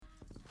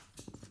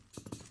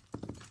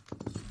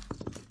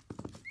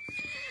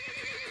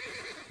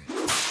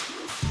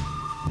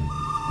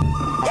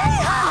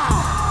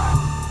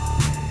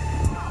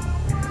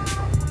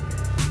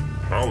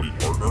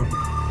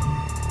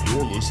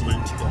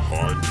listening to the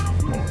High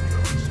Noon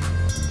Podcast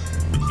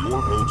with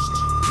your hosts,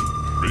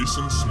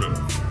 Mason Smith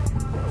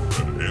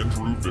and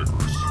Andrew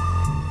Vickers.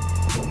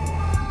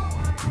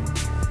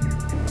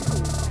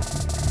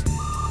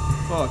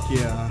 Fuck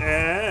yeah.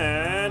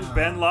 And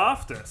Ben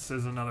Loftus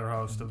is another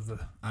host of the...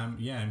 I'm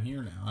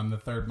here now. I'm the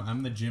third.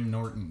 I'm the Jim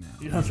Norton now.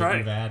 Yeah, that's right.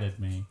 You've added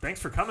me.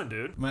 Thanks for coming,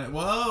 dude.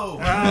 Whoa!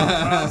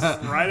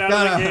 Right out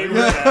of the gate with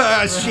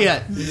that.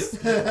 Shit.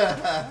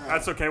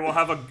 That's okay. We'll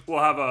have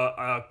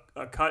a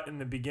cut in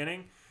the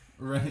beginning.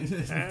 Right.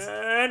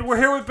 And we're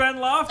here with Ben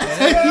Loftus.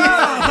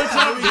 What's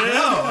up, dude?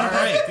 All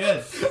right,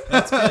 good.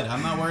 That's good.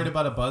 I'm not worried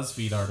about a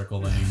BuzzFeed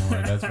article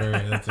anymore.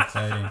 That's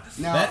exciting.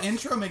 Now, that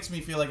intro makes me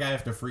feel like I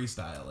have to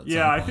freestyle.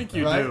 Yeah, I think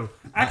you right? do.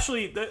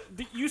 Actually,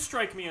 you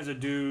strike me as a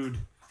dude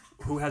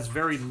who has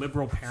very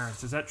liberal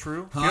parents. Is that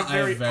true? You have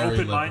very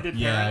open-minded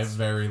parents? Yeah, I have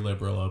very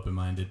liberal,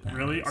 open-minded parents.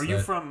 Really? Are you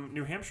from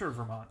New Hampshire or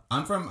Vermont?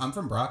 I'm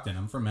from Brockton.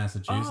 I'm from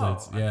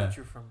Massachusetts. Oh, yeah. I thought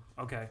you're from...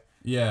 Okay.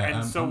 Yeah,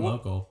 and I'm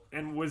local.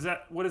 And what is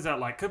that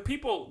like? Because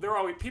people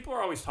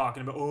are always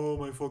talking about, oh,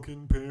 my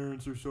fucking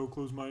parents are so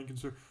close-minded,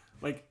 concerned.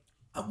 Like,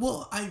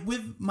 well,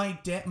 with my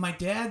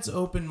dad's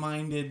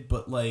open-minded,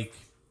 but like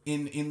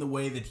in the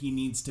way that he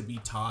needs to be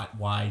taught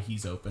why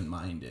he's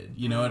open-minded.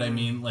 You know what I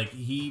mean? Like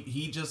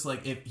he just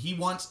like, if he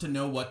wants to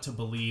know what to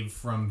believe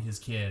from his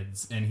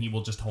kids, and he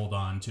will just hold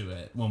on to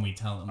it when we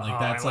tell him.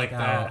 Like that's like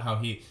how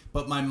he.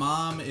 But my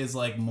mom is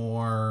like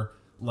more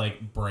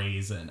like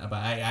brazen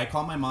about. I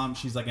call my mom,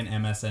 she's like an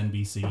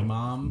MSNBC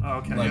mom.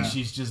 Okay. Like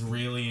she's just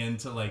really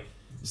into like,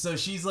 so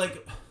she's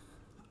like,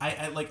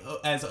 I like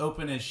as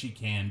open as she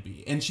can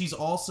be. And she's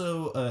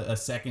also a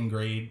second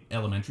grade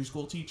elementary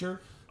school teacher.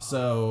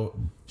 So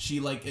she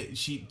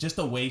just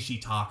the way she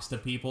talks to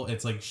people,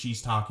 it's like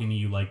she's talking to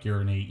you like you're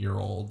an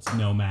 8-year-old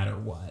no matter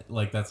what.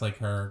 Like that's like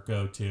her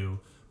go-to.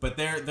 But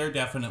they're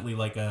definitely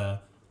like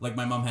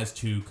my mom has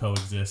 2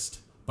 coexist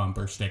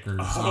bumper stickers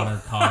on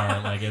her car.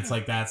 Like it's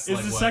like that's is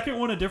like the second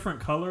one a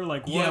different color?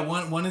 Like what? Yeah,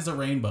 one is a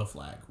rainbow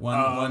flag.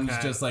 One's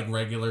just like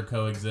regular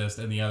coexist,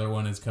 and the other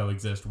one is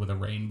coexist with a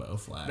rainbow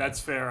flag. That's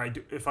fair.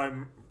 If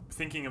I'm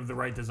thinking of the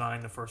right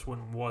design, the first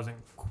one wasn't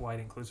quite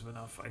inclusive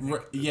enough. I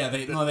think. They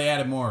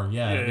added more.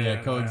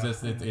 Yeah,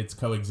 coexist. Yeah. It's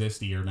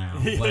coexistier now.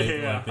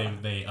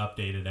 Like they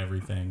updated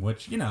everything,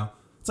 which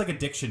it's like a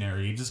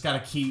dictionary. You just got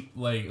to keep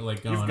like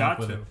going You've got up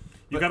with to. it.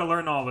 You got to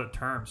learn all the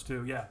terms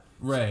too. Yeah.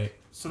 Right.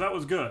 So that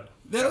was good.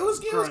 It was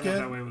good.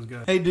 That way was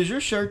good. Hey, does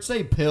your shirt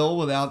say pill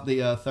without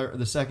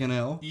the second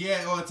L?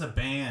 Yeah, it's a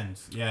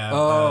band. Yeah.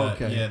 Oh,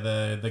 okay. Yeah,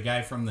 the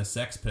guy from the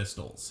Sex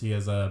Pistols. He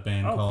has a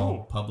band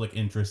called Public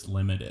Interest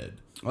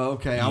Limited.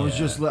 Okay, Yeah. I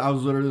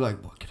was literally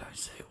like, what could I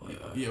say?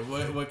 Yeah,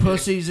 what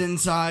Pussies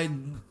inside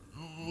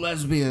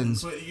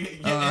lesbians. You get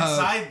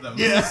inside them.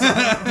 Yeah.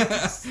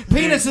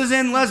 Penises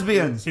in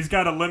lesbians. He's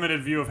got a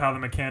limited view of how the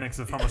mechanics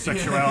of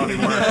homosexuality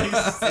work.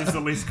 He's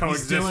the least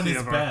coexisting He's doing his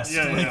of our... best.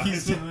 Yeah.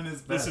 He's doing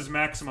his best. This is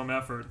maximum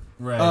effort.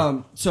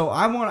 Right. So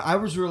I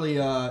was really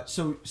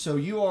so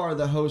you are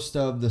the host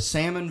of the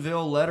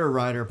Salmonville Letter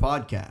Writer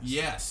podcast.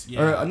 Yes.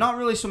 Yeah. Or not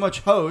really so much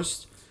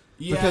host.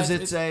 Yeah, because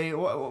it's a.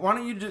 Why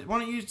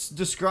don't you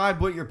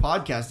describe what your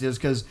podcast is?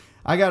 Because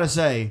I gotta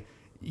say,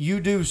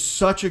 you do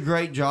such a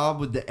great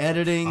job with the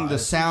editing, the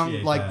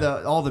sound, like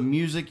all the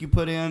music you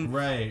put in.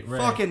 Right.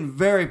 Fucking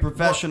very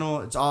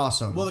professional. It's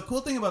awesome. Well, the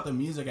cool thing about the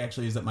music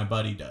actually is that my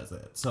buddy does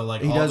it. So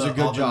like he does a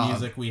good job. The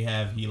music we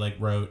have, he like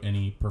wrote and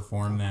he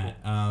performed that.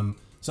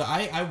 So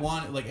I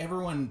want, like,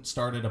 everyone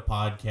started a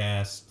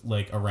podcast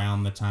like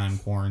around the time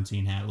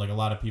quarantine had. Like a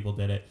lot of people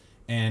did it,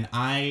 and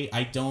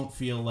I don't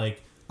feel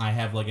like I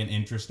have like an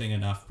interesting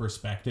enough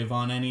perspective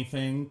on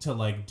anything to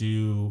like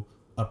do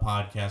a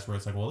podcast where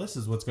it's like, well, this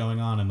is what's going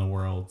on in the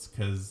world,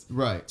 because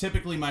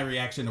typically my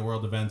reaction to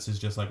world events is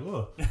just like,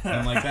 oh,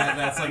 and like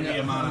that's like the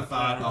amount of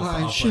thought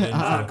I'll put into it.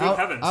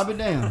 I'll be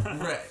damned.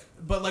 Right.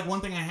 But like one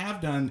thing I have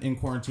done in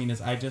quarantine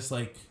is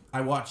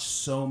I watch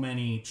so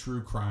many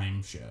true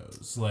crime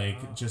shows,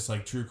 like just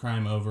like true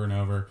crime over and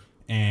over,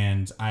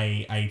 and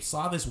I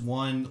saw this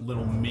one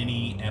little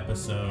mini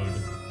episode.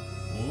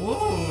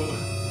 Ooh.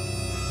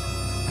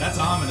 That's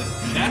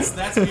ominous.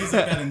 That's music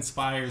that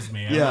inspires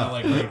me. I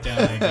want to like write down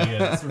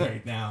ideas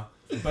right now.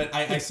 But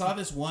I saw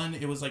this one.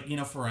 It was like,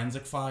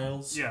 Forensic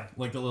Files. Yeah.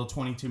 Like the little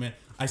 22-minute.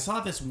 I saw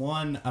this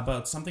one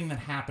about something that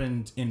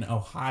happened in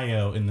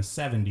Ohio in the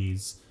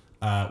 70s,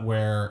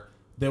 where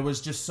there was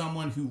just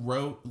someone who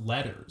wrote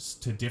letters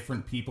to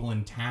different people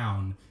in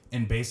town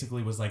and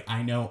basically was like,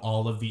 I know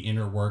all of the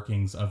inner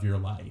workings of your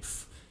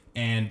life.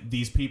 And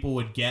these people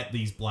would get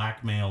these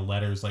blackmail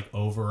letters like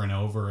over and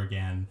over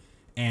again.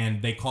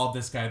 And they called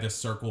this guy the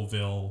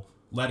Circleville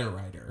letter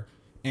writer.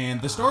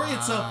 And the story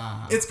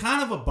itself, it's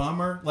kind of a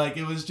bummer. Like,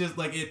 it was just,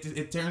 like,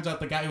 it turns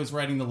out the guy who was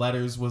writing the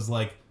letters was,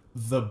 like,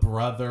 the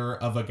brother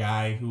of a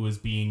guy who was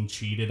being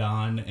cheated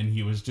on. And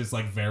he was just,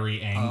 like,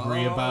 very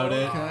angry about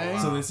it. Okay.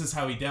 So this is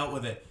how he dealt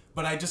with it.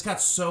 But I just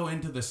got so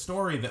into the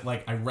story that,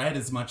 like, I read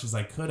as much as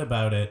I could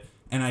about it.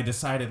 And I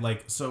decided,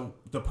 like, so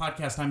the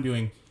podcast I'm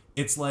doing,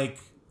 it's like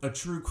a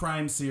true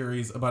crime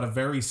series about a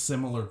very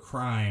similar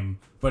crime,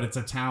 but it's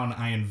a town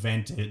I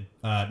invented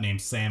named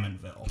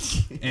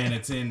Salmonville, and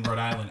it's in Rhode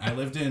Island. I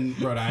lived in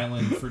Rhode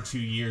Island for 2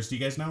 years. Do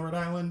you guys know Rhode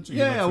Island?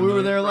 Yeah, we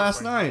were there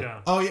last night.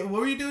 Yeah. Oh, yeah.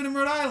 What were you doing in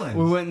Rhode Island?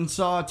 We went and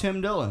saw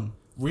Tim Dillon.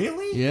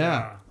 Really?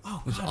 Yeah. Oh,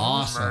 it was God,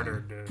 awesome.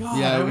 Murdered, dude. God,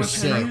 Yeah, it I was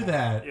wish I sick. knew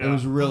that. Yeah. It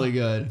was really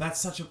good. That's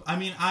such a. I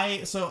mean,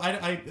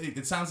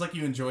 it sounds like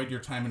you enjoyed your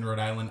time in Rhode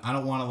Island. I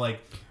don't want to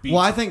like. Be,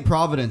 Well, I think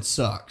Providence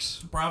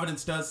sucks.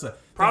 Providence does.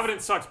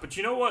 Providence sucks, but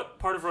you know what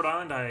part of Rhode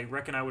Island I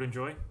reckon I would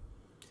enjoy?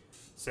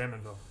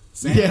 Salmonville.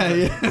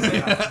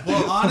 Yeah.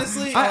 Well,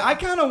 honestly, I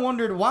kind of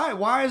wondered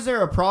why is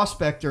there a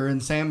prospector in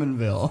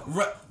Salmonville?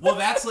 Well,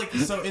 that's like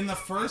so. In the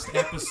first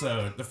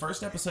episode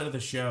of the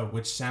show,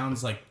 which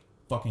sounds like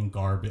fucking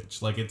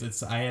garbage. Like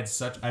it's.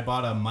 I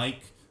bought a mic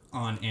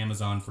on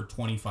Amazon for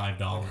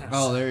 $25.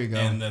 Oh, there you go.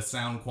 And the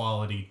sound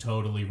quality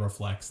totally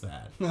reflects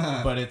that.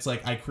 But it's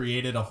like I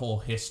created a whole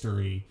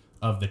history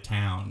of the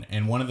town,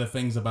 and one of the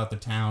things about the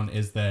town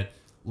is that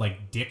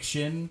like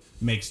diction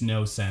makes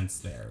no sense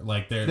there.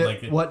 Like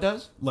What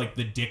does? Like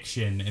the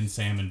diction in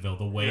Salmonville,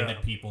 the way Yeah.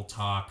 that people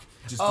talk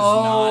just does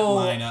not Oh,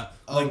 line up.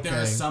 Like there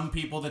are okay. some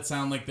people that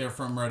sound like they're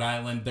from Rhode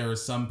Island. There are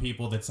some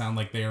people that sound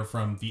like they are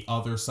from the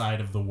other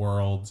side of the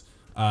world.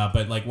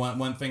 But like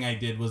one thing I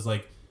did was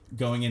like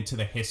going into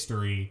the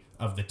history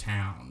of the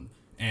town.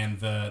 And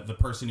the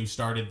person who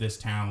started this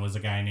town was a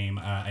guy named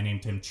I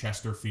named him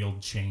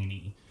Chesterfield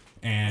Cheney.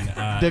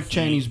 And Dick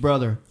Cheney's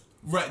brother.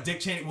 Right, Dick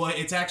Cheney. Well,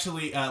 it's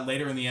actually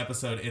later in the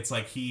episode. It's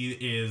like he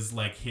is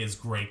like his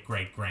great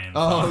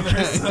grandfather.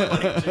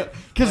 Oh, okay.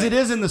 Because it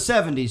is in the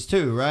 70s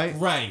too, right?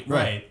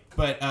 Right.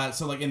 But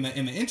so like in the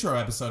intro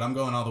episode, I'm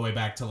going all the way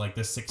back to like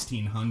the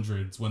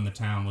 1600s when the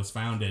town was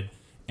founded,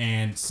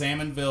 and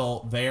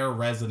Salmonville, their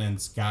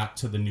residents got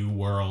to the New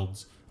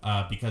World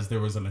because there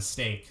was a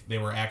mistake. They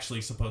were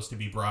actually supposed to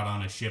be brought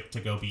on a ship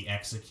to go be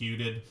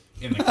executed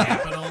in the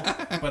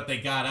capital, but they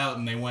got out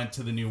and they went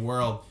to the New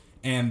World.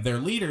 And their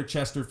leader,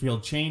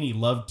 Chesterfield Cheney,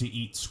 loved to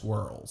eat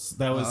squirrels.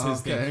 That was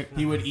his thing.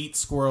 He would eat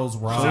squirrels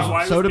raw. Is that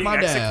why he So was did being my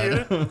dad.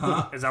 executed?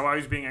 Huh? Is that why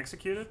he was being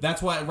executed?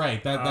 That's why,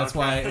 right? That's okay.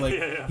 why, like,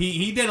 Yeah.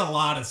 he did a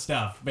lot of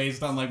stuff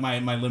based on like my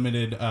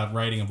limited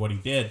writing of what he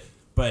did.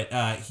 But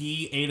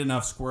he ate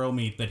enough squirrel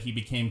meat that he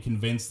became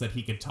convinced that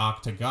he could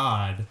talk to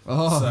God.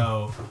 Oh.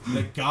 So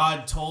that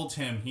God told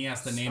him he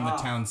has to name the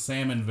town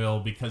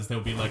Salmonville because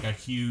there'll be like a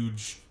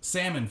huge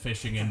salmon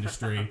fishing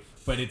industry,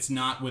 but it's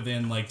not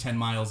within like 10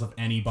 miles of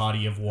any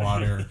body of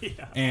water.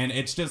 Yeah. And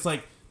it's just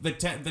like the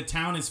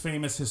town is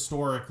famous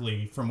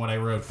historically from what I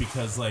wrote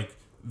because like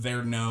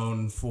they're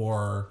known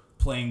for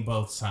playing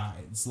both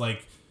sides.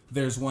 Like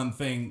there's one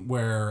thing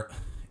where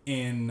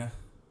in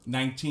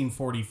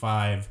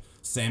 1945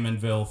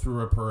 Salmonville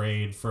threw a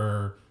parade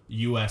for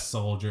U.S.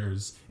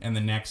 soldiers, and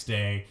the next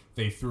day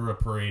they threw a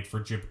parade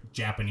for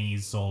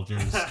Japanese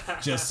soldiers,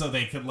 just so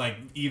they could like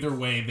either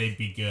way they'd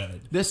be good.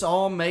 This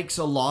all makes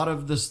a lot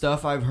of the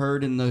stuff I've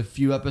heard in the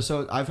few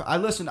episodes. I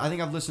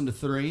think I've listened to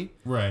 3.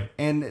 Right.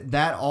 And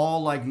that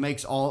all like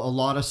makes a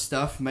lot of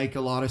stuff make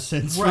a lot of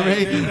sense for Right.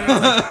 me.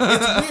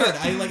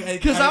 It's weird.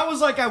 Because I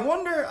was like, I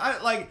wonder,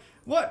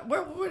 what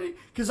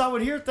because I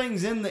would hear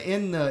things in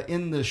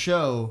the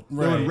show that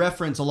Right. would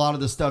reference a lot of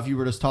the stuff you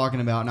were just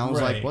talking about, and I was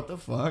Right. like, what the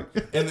fuck?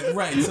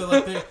 Right, so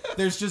like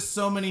there's just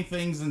so many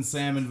things in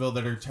Salmonville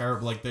that are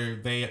terrible. Like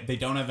they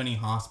don't have any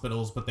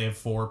hospitals, but they have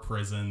 4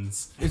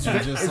 prisons. It's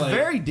just like,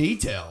 very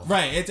detailed.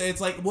 right.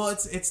 It's like, well,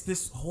 it's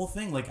this whole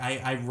thing. Like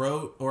I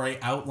wrote or I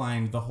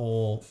outlined the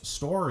whole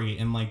story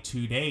in like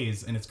 2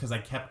 days, and it's because I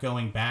kept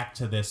going back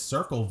to this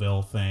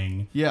Circleville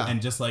thing. Yeah.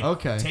 and just like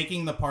Okay.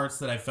 taking the parts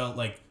that I felt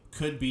like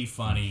could be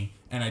funny,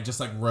 and I just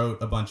like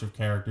wrote a bunch of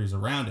characters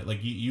around it. Like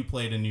you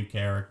played a new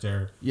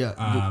character. Yeah.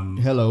 Hello,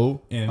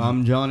 Hello,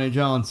 I'm Johnny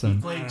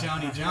Johnson. Played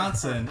Johnny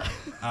Johnson,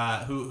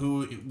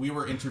 who we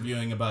were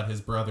interviewing about his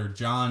brother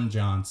John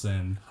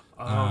Johnson.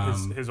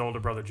 His older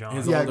brother John.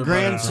 his Yeah, older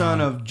grandson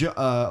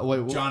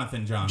brother, of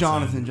Jonathan Johnson.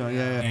 Jonathan John.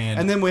 Yeah. And-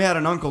 And then we had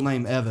an uncle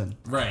named Evan.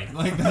 Right,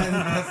 like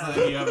that's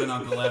you have an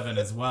Uncle Evan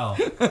as well.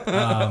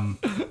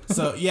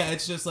 So yeah,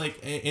 it's just like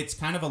it's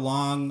kind of a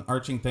long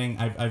arching thing.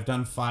 I've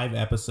done 5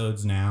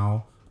 episodes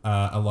now,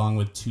 along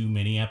with 2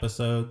 mini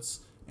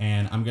episodes,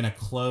 and I'm gonna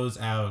close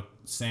out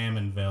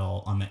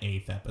Salmonville on the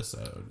 8th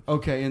episode.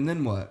 Okay, and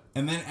then what?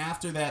 And then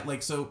after that,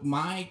 like, so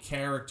my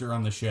character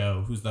on the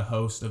show, who's the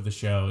host of the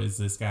show, is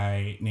this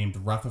guy named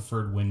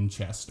Rutherford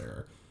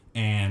Winchester.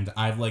 And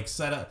I've, like,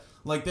 set up,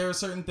 like, there are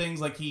certain things,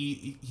 like,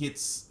 he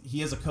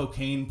has a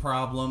cocaine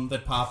problem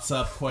that pops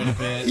up quite a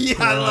bit. Yeah, I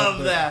throughout love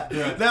the- that.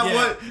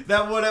 throughout-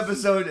 That one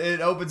episode, it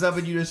opens up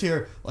and you just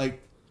hear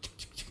like,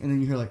 and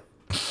then you hear like,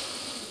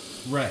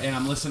 Right, and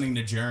I'm listening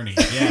to Journey.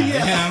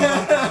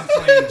 Yeah,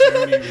 I'm playing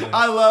Journey. Really.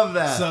 I love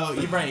that. So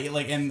you're right,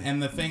 like,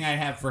 and the thing I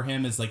have for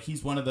him is like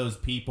he's one of those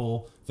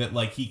people that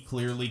like he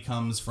clearly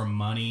comes from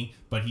money,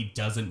 but he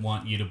doesn't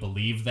want you to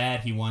believe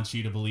that. He wants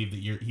you to believe that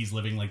he's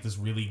living like this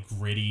really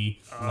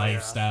gritty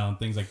lifestyle and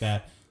things like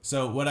that.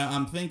 So what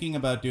I'm thinking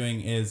about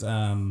doing is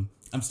I'm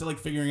still like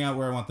figuring out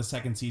where I want the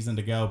second season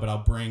to go, but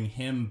I'll bring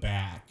him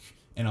back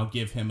and I'll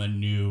give him a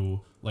new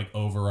like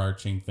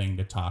overarching thing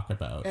to talk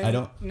about. And I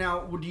don't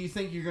now. Do you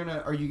think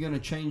are you gonna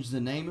change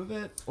the name of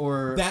it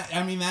or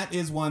that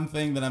is one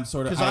thing that I'm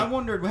sort of because I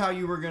wondered how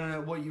you were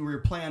what your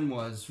plan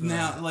was. For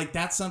now, that. like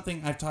that's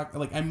something I've talked.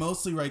 Like I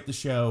mostly write the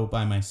show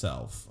by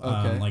myself.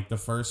 Okay. Like the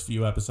first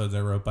few episodes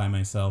I wrote by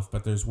myself,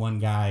 but there's one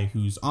guy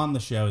who's on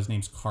the show. His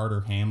name's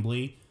Carter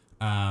Hambley.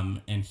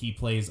 And he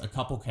plays a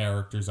couple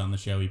characters on the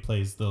show. He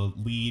plays the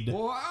lead.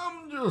 Well,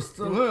 I'm just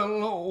a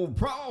little old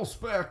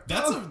prospect.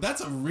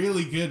 That's a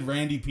really good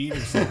Randy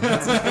Peterson.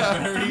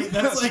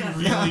 That's like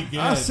really good.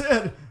 I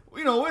said,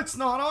 it's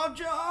not our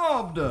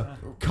job to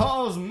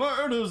cause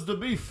murders to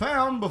be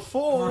found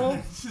before.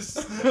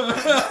 That's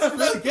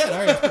really good.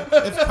 All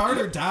right, if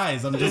Carter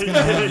dies, I'm just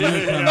gonna have you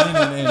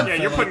come in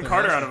and you're putting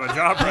Carter out of a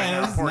job right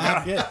now. Poor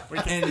guy.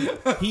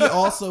 And he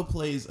also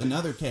plays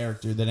another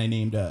character that I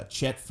named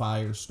Chet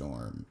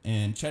Firestorm,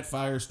 and Chet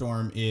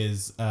Firestorm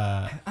is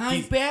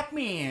I'm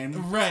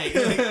Batman. Right.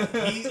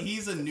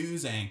 He's a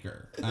news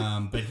anchor,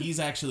 but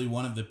he's actually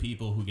one of the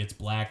people who gets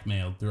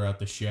blackmailed throughout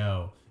the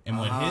show. And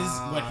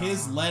what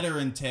his letter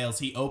entails,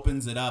 he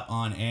opens it up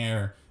on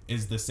air,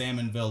 is the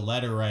Salmonville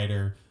letter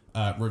writer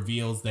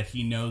reveals that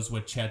he knows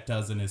what Chet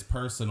does in his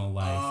personal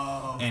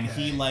life, and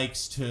he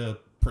likes to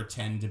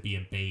pretend to be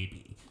a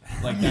baby.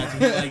 Like that's he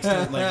likes to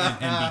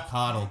and be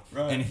coddled.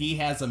 Right. And he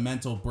has a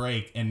mental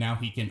break, and now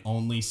he can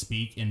only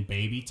speak in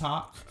baby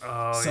talk.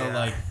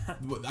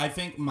 I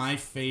think my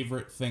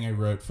favorite thing I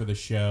wrote for the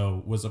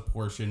show was a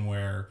portion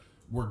where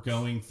we're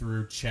going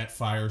through Chet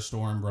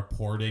Firestorm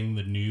reporting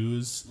the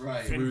news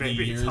through the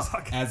years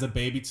as a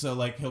baby. So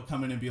like he'll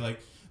come in and be like,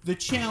 the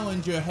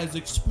Challenger has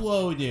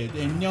exploded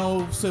and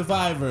no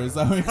survivors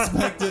are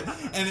expected.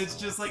 And it's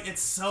just like,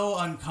 it's so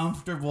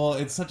uncomfortable.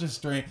 It's such a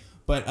strange...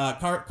 But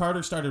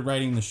Carter started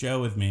writing the show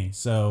with me.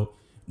 So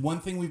one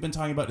thing we've been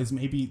talking about is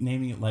maybe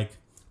naming it like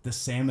the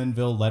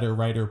Salmonville Letter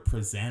Writer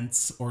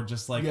Presents, or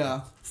just like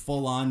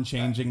full on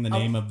changing the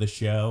name of the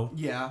show.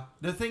 Yeah.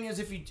 The thing is,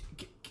 if you...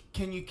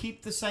 Can you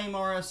keep the same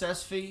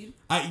RSS feed?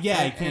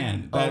 I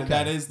can.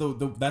 That is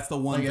that's the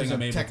one thing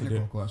I'm able to do.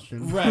 Technical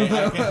question, right?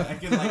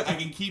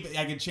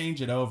 I can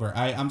change it over.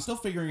 I'm still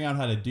figuring out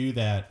how to do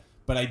that,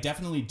 but I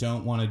definitely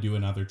don't want to do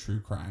another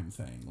true crime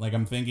thing. Like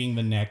I'm thinking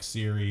the next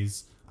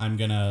series, I'm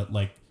gonna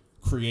like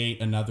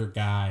create another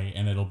guy,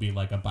 and it'll be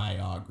like a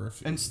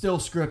biography and still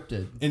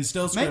scripted.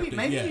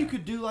 Maybe you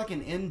could do like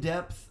an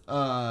in-depth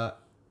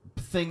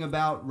thing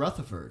about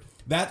Rutherford.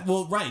 That's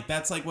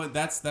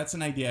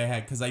an idea I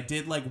had, because I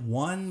did like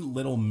one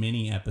little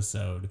mini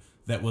episode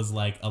that was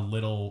like a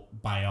little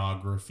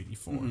biography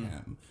for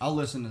him. I'll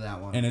listen to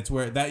that one. And it's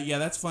where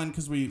that's fun,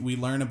 because we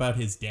learn about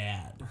his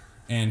dad,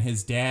 and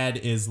his dad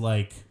is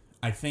like,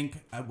 I think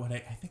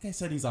I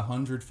said he's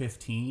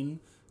 115.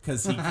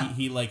 Because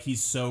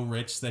he's so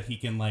rich that he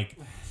can like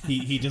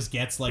he just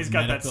gets like he's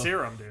got that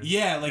serum, dude.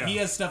 Yeah, he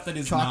has stuff that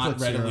is chocolate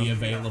not readily serum.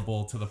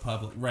 available to the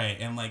public, right?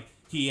 And like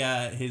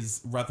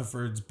his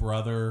Rutherford's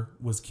brother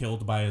was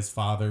killed by his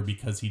father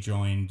because he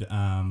joined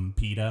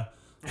PETA.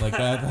 Like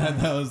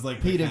that was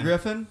like PETA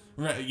Griffin,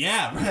 right?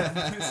 Yeah,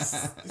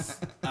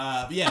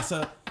 right. Yeah.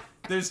 So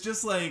there's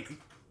just like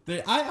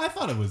I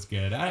thought it was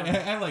good.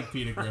 I like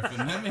PETA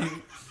Griffin. That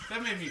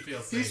made me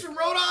feel safe. He's from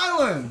Rhode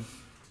Island.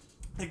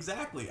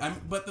 Exactly.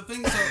 But the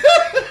thing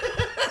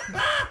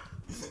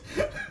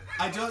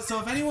so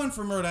if anyone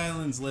from Rhode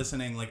Island's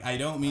listening, like I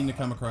don't mean to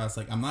come across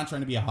like I'm not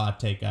trying to be a hot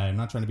take guy. I'm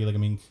not trying to be like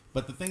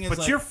but the thing is, but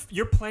like,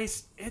 your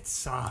place, it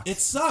sucks. It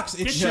sucks.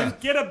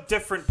 Get a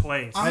different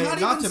place.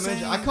 Not to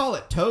mention, I call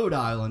it Toad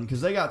Island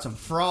because they got some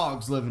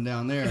frogs living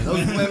down there.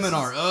 Those women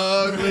are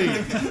ugly.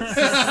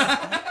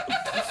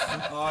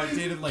 Oh, I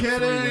dated like 3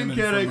 women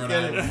from Rhode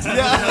Island.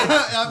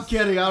 Yeah, I'm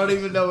kidding. I don't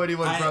even know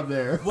anyone from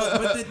there.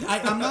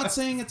 I'm not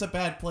saying it's a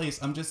bad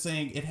place. I'm just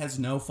saying it has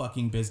no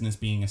fucking business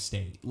being a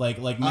state. Like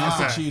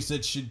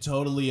Massachusetts should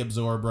totally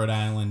absorb Rhode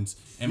Island,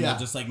 and we'll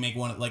just like make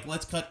one. Like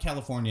let's cut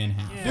California in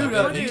half.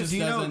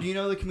 Dude, do you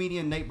know the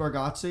comedian Nate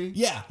Bargatze?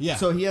 Yeah.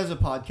 So he has a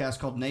podcast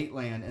called Nate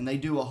Land, and they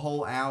do a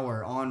whole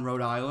hour on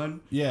Rhode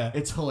Island. Yeah,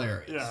 it's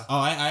hilarious. Yeah. Oh,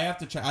 I have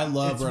to check. I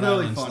love Rhode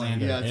really Island funny.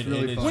 slander. Yeah, it's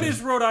really funny. What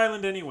is Rhode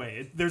Island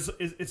anyway?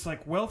 It's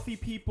like wealthy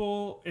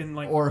people and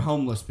like or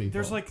homeless people.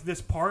 There's like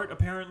this part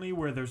apparently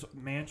where there's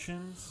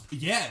mansions.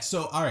 Yeah.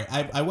 So all right,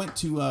 I went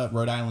to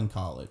Rhode Island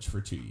College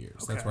for 2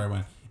 years. Okay. That's where I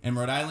went. And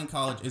Rhode Island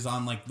College is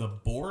on like the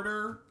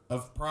border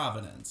of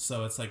Providence.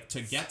 So it's like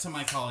to get to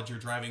my college, you're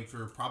driving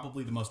through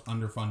probably the most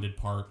underfunded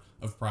part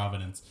of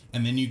Providence.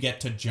 And then you get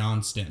to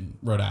Johnston,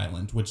 Rhode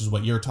Island, which is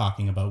what you're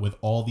talking about with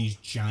all these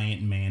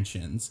giant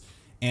mansions.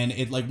 And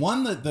it like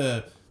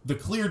the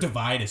clear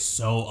divide is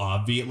so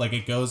obvious. Like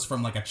it goes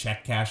from like a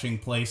check cashing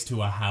place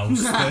to a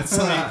house. That's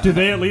like, do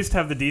they at least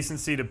have the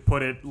decency to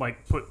put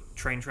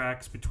train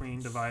tracks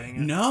between dividing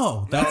it?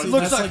 No, it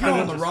looks like you're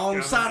on the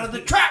wrong side of the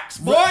tracks,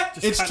 boy.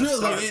 It's true.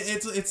 Like,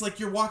 it's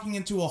like you're walking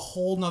into a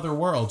whole nother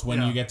world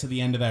when you get to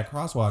the end of that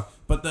crosswalk.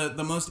 But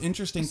the most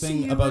interesting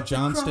thing about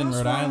Johnston,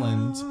 Rhode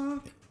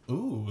Island.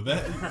 Ooh,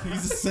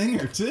 he's a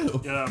singer too.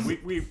 Yeah,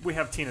 we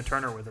have Tina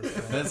Turner with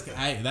us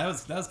today. That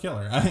was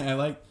killer. I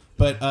like.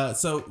 But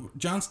so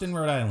Johnston,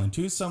 Rhode Island.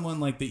 Who's someone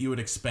like that you would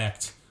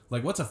expect?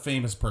 Like, what's a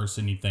famous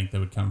person you think that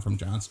would come from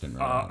Johnston,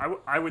 Rhode Island?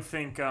 I would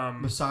think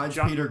besides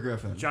Peter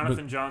Griffin,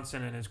 Jonathan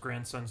Johnson and his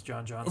grandson's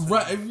John Johnson.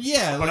 Right?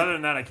 Yeah. But other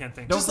than that, I can't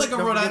think. Just like a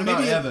Rhode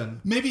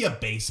Island, maybe a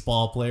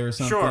baseball player or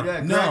something. Sure.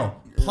 Yeah,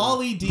 No,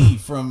 Pauly D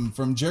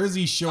from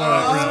Jersey Shore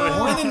was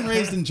born and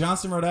raised in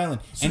Johnston, Rhode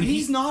Island, So and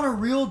he's not a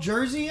real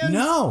Jerseyan.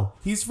 No,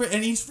 he's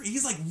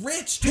like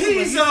rich too.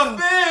 He's like, a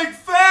big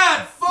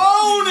fat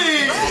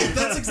phony. Right,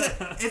 that's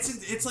exactly.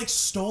 It's like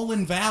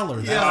Stolen Valor.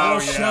 That Yeah. whole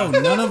show.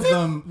 None of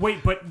them.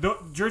 Wait, but the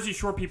Jersey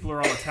Shore people are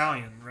all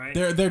Italian, right?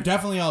 They're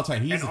definitely all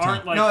Italian. He's and Italian.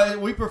 aren't like No,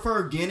 we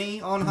prefer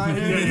Guinea on High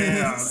Noon.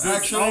 yeah.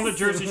 Actually, all the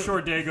Jersey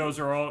Shore Dagos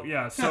are all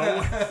So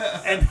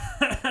and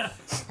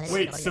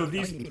wait, so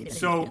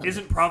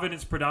isn't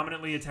Providence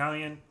predominantly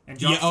Italian? And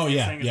Johnson,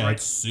 you're saying is right?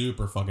 It's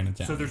super fucking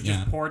Italian. So there's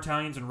just poor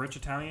Italians and rich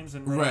Italians,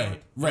 and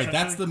right.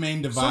 That's the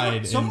main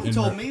divide. Someone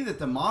told me that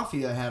the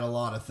mafia had a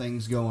lot of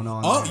things going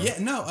on. Oh there.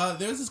 yeah, no.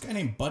 There's this guy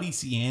named Buddy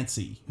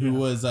Cianci who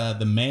was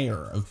the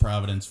mayor of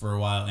Providence for a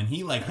while, and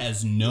he like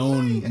has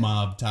known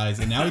mob ties,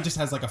 and now he just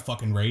has like a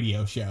fucking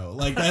radio show.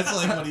 Like that's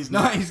like what he's.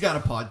 No, he's got a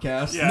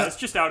podcast. Yeah, it's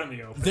just out in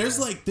the open.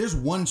 There's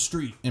one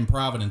street in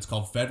Providence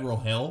called Federal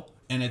Hill.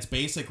 And it's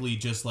basically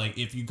just like,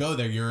 if you go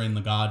there, you're in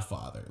The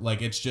Godfather.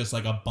 Like, it's just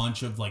like a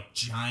bunch of like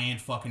giant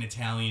fucking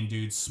Italian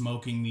dudes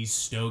smoking these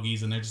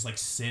stogies, and they're just like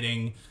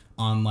sitting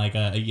on like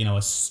a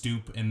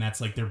stoop, and that's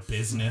like their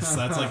business.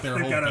 That's like their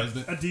They've whole got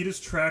business.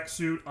 Adidas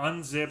tracksuit,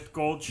 unzipped,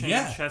 gold chain,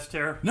 chest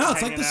hair. No,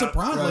 it's like The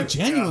Sopranos. Right. Like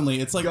genuinely,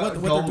 it's like what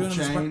they're Gold doing.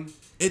 chain.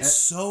 It's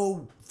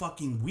so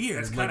fucking weird.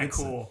 It's kind of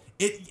cool.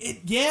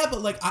 Yeah,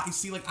 but like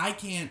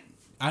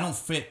I don't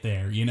fit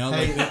there, you know.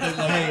 Hey,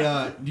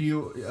 Like, do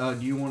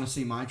you want to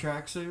see my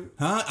tracksuit?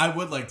 huh? I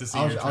would like to see.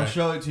 I'll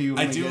show it to you.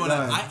 When I do want to.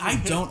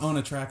 I don't own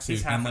a tracksuit.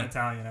 He's half like, an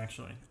Italian,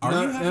 actually. Are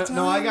you half Italian?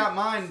 No, I got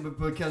mine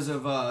because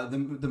of the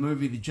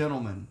movie The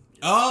Gentleman.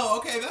 Oh,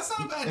 okay, that's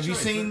not a bad Have you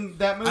choice. seen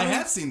that movie? I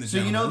have seen The So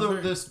you know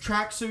Gentleman. the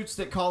tracksuits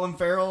that Colin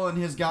Farrell and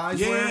his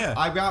guys wear? Yeah.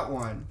 I got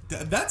one.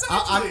 That's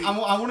actually.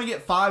 I want to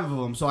get 5 of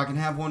them so I can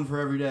have one for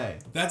every day.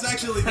 That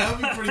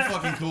would be pretty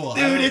fucking cool.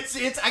 Dude, I'm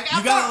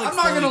not gonna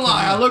fully lie, commit.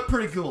 I look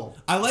pretty cool.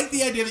 I like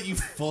the idea that you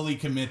fully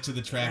commit to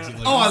the tracksuit.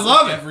 Like, Oh, I this is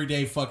love like it.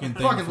 Everyday fucking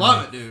thing. Fucking for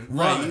love me. it, dude.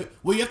 Right. Love it.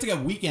 Well, you have to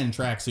get weekend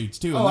tracksuits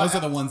too, and Oh, those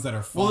are the ones that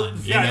are fun. Well,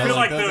 you Yeah, I know, feel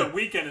like those the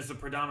weekend is the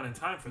predominant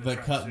time for the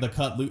tracksuit.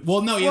 cut loop.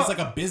 Well, no, he has like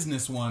a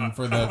business one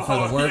for the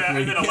work yeah,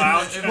 week. and then a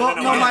lounge. and Well, then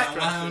a no, lounge my- tracksuit.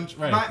 lounge.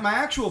 Right. My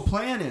actual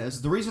plan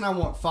is the reason I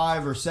want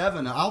 5 or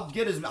 7. I'll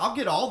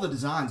get all the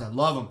designs. I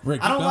love them.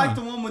 Right, I don't keep like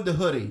going. the one with the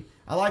hoodie.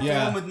 I like the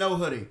Yeah. one with no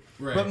hoodie.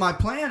 Right. But my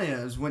plan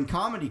is when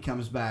comedy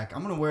comes back,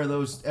 I'm gonna wear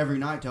those every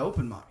night to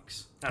open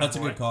mics. That's a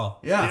Attaboy. good call.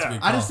 Yeah, That's a good I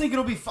call. just think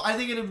it'll be. I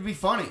think it'll be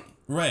funny.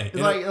 Right.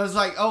 Like it's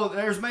like, oh,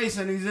 there's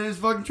Mason. He's in his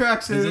fucking He's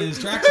tracksuit. in his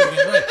tracksuit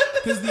again, right?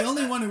 Because the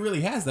only one who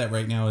really has that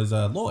right now is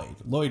Lloyd.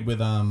 Lloyd with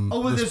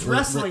with his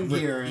wrestling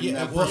gear and yeah,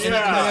 that well, bullshit. he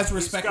has He's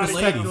respect got the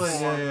respect ladies. the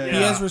ladies. Yeah.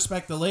 He has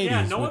respect the ladies.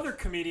 Yeah, no with- other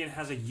comedian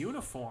has a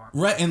uniform.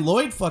 Right, and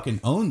Lloyd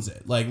fucking owns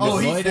it. Like Oh,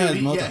 Lloyd has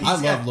he's multiple.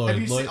 I love Lloyd.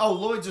 Have you Lloyd seen,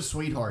 Lloyd's a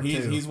sweetheart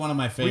too. he's one of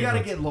my we favorites. got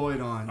to get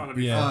Lloyd on. Oh, that'd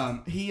be Yeah.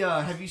 He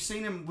have you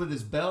seen him with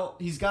his belt?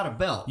 He's got a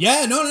belt.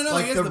 Yeah, no,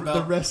 like he has the, the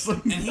belt.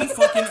 wrestling. And he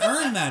fucking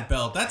earned that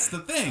belt. That's the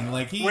thing.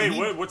 Like he. Wait,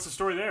 he, what's the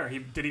story there?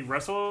 Did he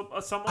wrestle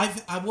someone?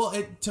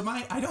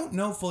 I don't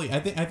know fully. I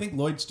think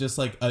Lloyd's just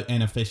like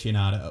an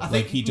aficionado. I think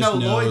like he just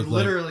knows. Lloyd like,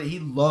 literally he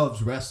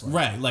loves wrestling.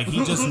 right, like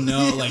he just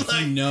knows. Like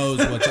he knows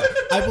what's up.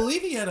 I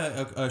believe he had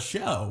a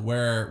show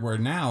where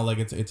now like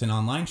it's an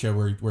online show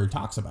where he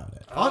talks about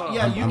it. Oh,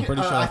 yeah, I'm you can.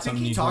 pretty sure I that's think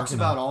something he he's talks working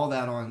about on. all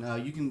that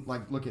on. You can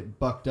like look at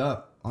Bucked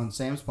Up on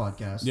Sam's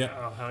podcast. Yeah.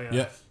 Oh, hell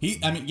yeah.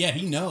 Yeah.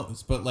 He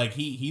knows, but like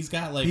he's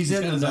got like he's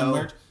in got the his own know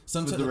merch.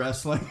 with the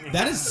wrestling.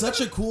 That is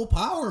such a cool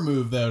power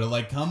move, though, to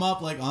like come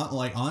up like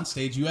on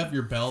stage. You have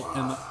your belt,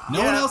 and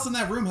no one else in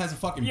that room has a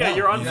fucking Yeah, belt.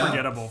 you're you know?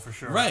 unforgettable for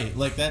sure. Right,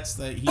 like that's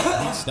he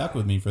stuck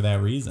with me for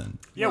that reason.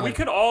 Yeah, Right. we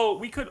could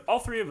all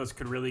three of us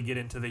could really get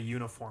into the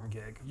uniform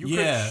gig.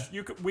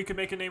 We could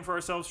make a name for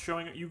ourselves.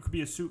 Showing you could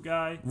be a suit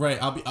guy.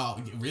 Right, I'll be.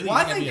 Oh, really?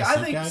 Well, You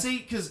gotta be a suit guy? see,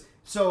 because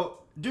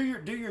do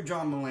your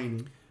John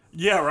Mulaney.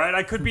 Yeah, right.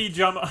 I could be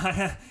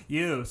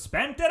You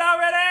spent it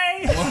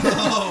already.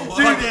 Whoa,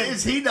 Dude,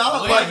 is he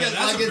not Wait like a minute, a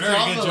that's like a a very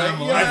John good John Mulaney?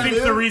 Mulaney. Yeah, I think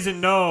dude. the reason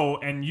no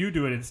and you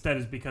do it instead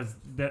is because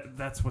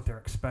that's what they're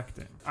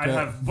expecting. I'd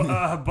have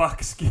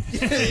buckskin.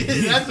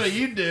 That's what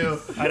you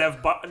do. I'd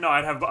have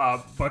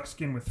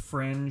buckskin with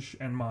fringe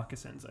and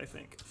moccasins. I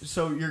think.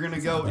 So you're gonna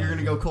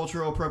go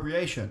cultural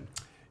appropriation.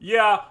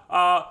 Yeah,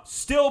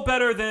 still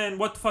better than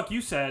what the fuck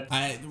you said.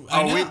 I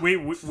know.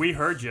 We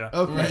heard you.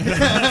 Okay.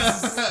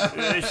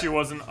 The issue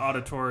wasn't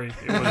auditory.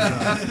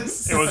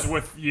 It was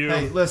with you.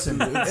 Hey, listen.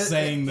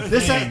 saying the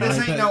This thing, ain't this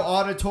right? ain't no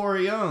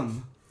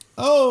auditorium.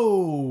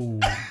 Oh,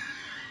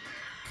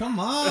 come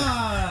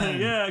on!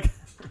 Yeah.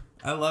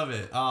 I love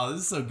it. Oh,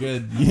 this is so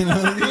good. You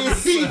know,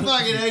 He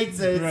fucking hates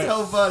it. It's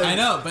so funny. I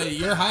know, but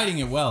you're hiding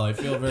it well. I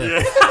feel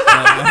very.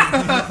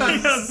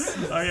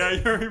 Oh yeah,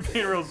 you're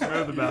being real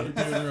smooth about it.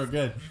 Doing real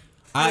good.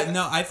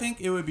 I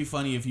think it would be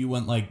funny if you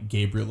went like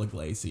Gabriel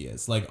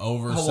Iglesias, like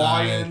oversized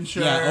Hawaiian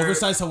shirt. Yeah,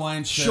 oversized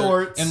Hawaiian shirt.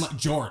 Shorts. And like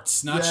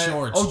jorts, not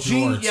shorts. Oh,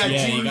 jeans. Jorts. Yeah,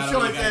 jeans you gotta,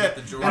 shorts. you gotta get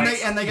the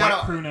jorts. And they white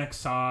got crew neck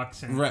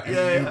socks and Right.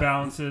 New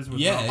Balances. With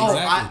Yeah, no-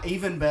 exactly.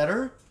 even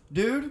better,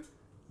 dude.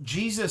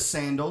 Jesus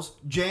sandals,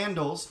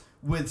 jandals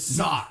with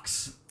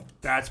socks.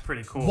 That's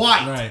pretty cool.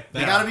 White. Right.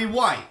 They gotta be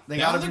white. They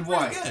That gotta would be look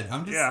pretty white. Good.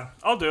 I'm just Yeah,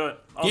 I'll do it.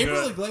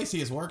 Gabriel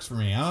Iglesias works for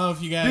me. I don't know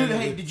if you guys. Dude,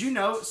 hey, did you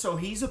know? So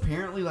he's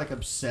apparently like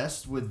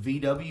obsessed with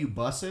VW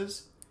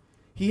buses.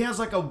 He has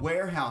like a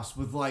warehouse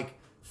with like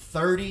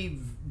 30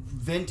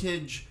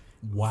 vintage,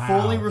 Wow.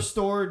 fully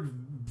restored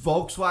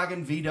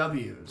Volkswagen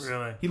VWs.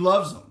 Really? He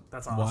loves them.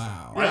 That's awesome.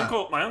 Wow.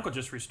 Yeah. My uncle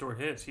just restored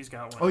his. He's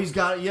got one. Oh, he's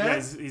got it. Yeah.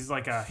 Yeah, he's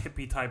like a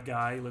hippie type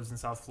guy. He lives in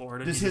South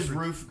Florida. Does He his just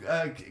roof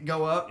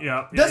go up?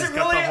 Yeah. Does he's it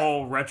got really? the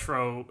whole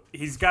retro.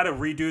 He's got to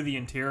redo the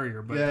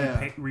interior, but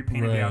he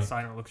repainted Right. the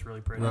outside and it looks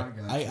really pretty. Right.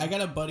 I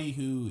got a buddy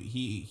who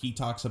he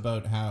talks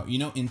about how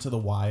Into the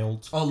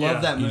Wild. Oh, love Yeah.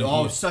 that movie. Yeah,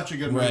 Oh, yeah. such a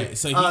good movie. Right,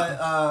 so he-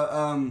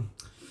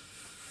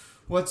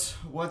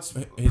 what's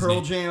His Pearl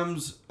name?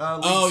 Jam's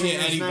lead Oh, yeah,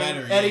 singer's Eddie name?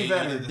 Vedder. Yeah, Eddie he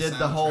Vedder did the did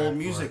the whole soundtrack for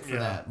music it. for Yeah.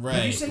 that. Right,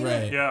 Have you seen right.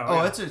 it? Yeah. Oh,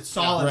 yeah. it's a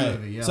solid Right.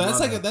 movie. Yeah, So that's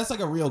love like it. that's like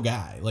a real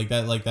guy. Like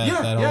that Yeah, that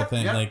whole yeah,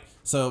 thing. yeah. Like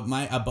so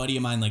a buddy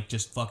of mine like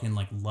just fucking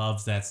like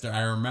loves that story.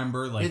 I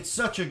remember like It's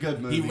such a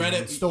good movie. he read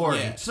and it story.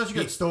 yeah. It's such a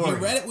good He story.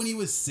 read it when he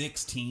was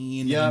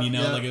 16 Yeah, and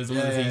yeah. like it was one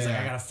of the Yeah, things yeah, like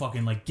yeah. I gotta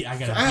fucking like I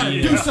gotta I gotta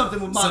beat do it.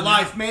 something with my So now-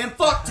 life, man.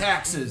 Fuck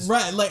taxes.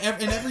 Right, like,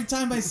 and every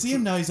time I see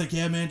him now, he's like,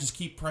 "Yeah, man, just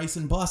keep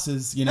pricing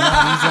buses," you know.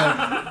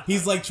 And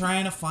he's like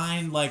trying to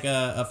find like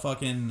a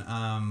fucking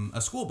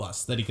a school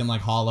bus that he can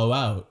like hollow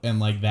out, and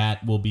like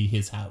that will be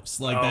his house.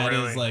 Like Oh, that is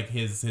really? like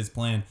his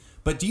plan.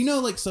 But do you know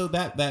like so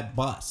that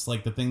bus,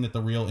 like the thing that the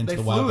real Into They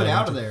the flew Wild it guy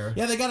out went of to- there.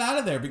 Yeah, they got out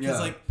of there because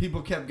like.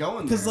 people kept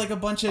going. Because there. like a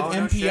bunch of Oh,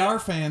 no NPR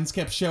shit. fans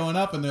kept showing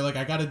up and they're like,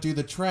 I got to do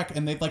the trek,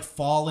 and they'd like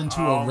fall into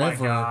Oh a my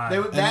river.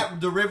 God.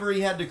 the river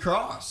he had to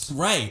cross.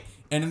 Right.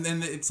 And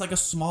then it's like a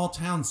small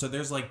town, so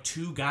there's like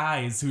two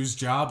guys whose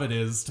job it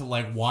is to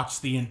like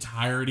watch the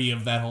entirety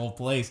of that whole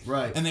place.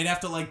 Right. And they'd have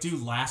to like do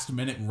last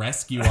minute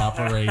rescue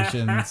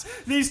operations.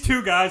 These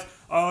two guys.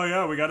 Oh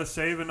yeah, we got to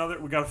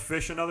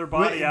fish another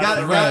body out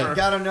of the right. river.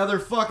 Got another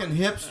fucking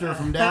hipster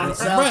from down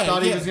south. Right,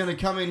 Thought he yeah. was gonna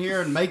come in here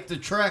and make the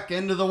trek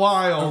into the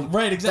wild.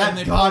 Right,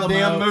 exactly. That They pull him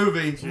goddamn out.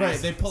 movie. Right,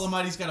 they pull him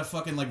out. He's got a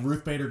fucking like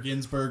Ruth Bader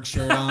Ginsburg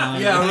shirt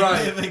on. Yeah, And they-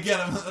 right. They get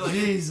him. Like,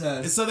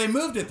 Jesus. So they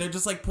moved it. They're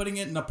just like putting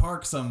it in a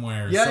park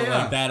somewhere. Yeah, so yeah.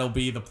 like that'll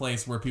be the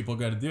place where people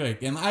go to do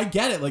it. And I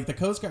get it. Like the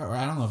Coast Guard, or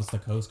I don't know if it's the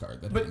Coast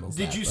Guard that handles But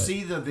did that, you but-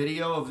 see the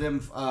video of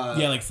them?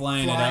 Yeah, like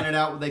flying it it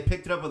up. out. They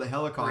picked it up with a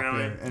helicopter.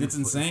 Really? And It's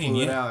insane,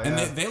 flew yeah. it out, And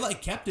yeah. they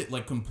like kept it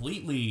like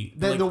completely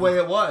The- like, the way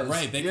it was.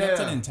 Right, they Yeah.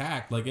 kept it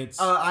intact. Like it's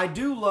I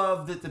do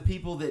love that the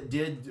people that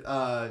did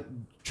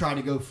try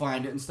to go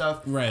find it and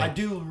stuff. Right. I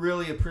do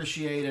really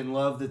appreciate and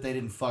love that they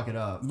didn't fuck it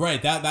up.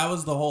 right. That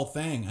was the whole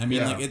thing. I mean,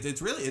 Yeah. like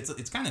it's really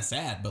it's kind of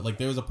sad, but like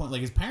there was a point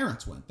like his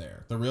parents went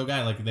there. The real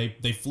guy, like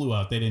they flew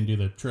out. They didn't do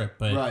the trip,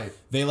 but Right.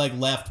 they like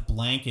left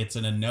blankets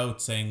and a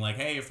note saying like,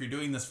 hey, if you're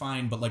doing this,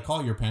 fine, but like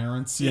call your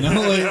parents. You know,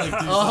 like do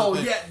Oh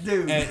something. yeah,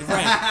 dude. And-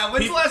 right.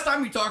 When's People- the last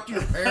time you talked to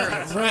your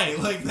parents? Right,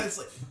 like that's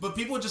like, but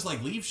people would just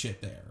like leave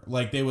shit there.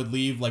 Like they would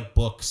leave like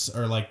books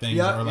or like things,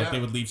 Yeah, or like yeah. they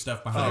would leave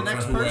stuff the behind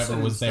next for person whoever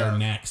and was there stuff.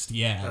 next.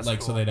 Yeah, That's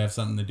like so cool. they'd have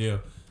something to do.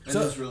 That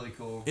So is really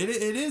cool. it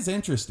is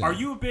interesting. Are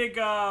you a big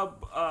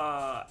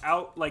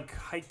out like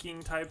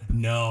hiking type?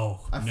 No,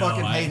 I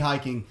fucking hate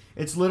hiking.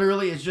 It's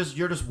just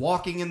you're just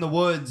walking in the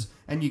woods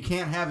and you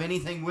can't have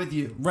anything with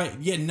you. Right,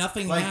 yeah,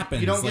 nothing Like happens.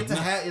 you don't like, get to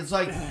no- have. It's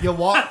like you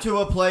walk to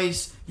a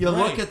place, you Right.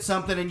 look at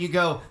something, and you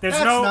go, There's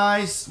 "That's no-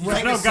 nice." You There's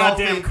take no a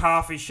goddamn selfie.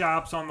 coffee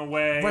shops on the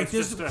way. Right, It's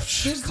there's, just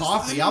there's just-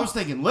 Coffee. I was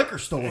thinking liquor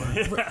store.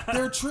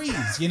 there are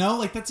trees, you know,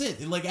 like that's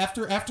it. Like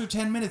after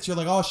 10 minutes, you're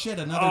like, oh shit,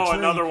 another Oh, tree.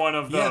 another one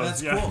of Yeah,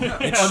 those, that's yeah.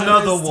 cool. It's so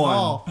Another one.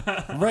 small.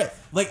 Right.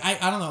 Like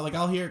I don't know. Like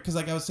I'll hear because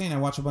like I was saying, I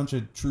watch a bunch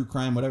of true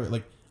crime, whatever.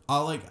 Like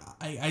I'll like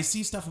I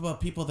see stuff about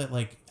people that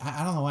like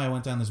I don't know why I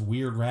went down this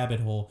weird rabbit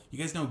hole. You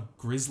guys know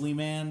Grizzly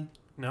Man?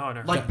 no, I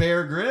never. Like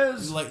Bear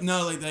Grylls. Like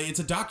no, like it's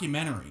a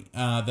documentary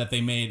that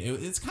they made.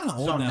 It's kind of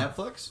It's old on now,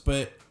 Netflix.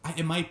 but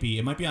it might be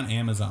on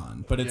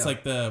Amazon. But it's Yeah.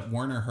 like the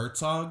Werner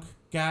Herzog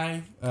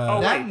guy.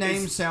 That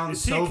name sounds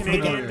is he so a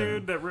Canadian familiar.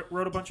 dude that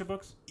wrote a bunch of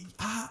books?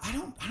 I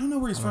don't know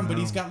where he's from, but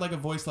he's got like a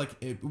voice like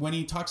when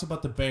he talks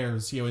about the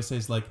Bears, he always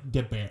says like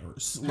the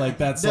Bears. Like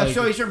that's like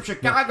So he's from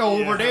Chicago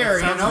over there, you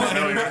sounds know.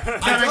 familiar. Gotta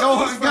thought go,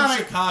 he was from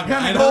gotta, Chicago.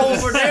 gotta I go know.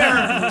 over there.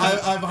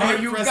 I've hard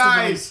Hey, you pressed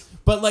guys. to believe.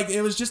 But like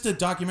it was just a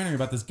documentary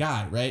about this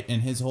guy, right?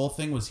 And his whole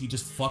thing was he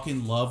just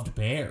fucking loved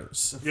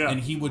bears. Yeah.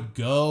 And he would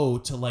go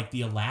to like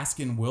the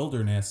Alaskan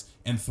wilderness,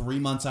 and 3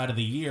 months out of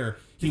the year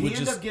Did he would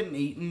end just up getting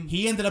eaten?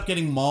 he ended up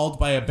getting mauled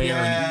by a bear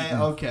Yeah, and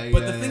eaten. okay,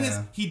 But yeah, the thing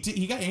yeah. is,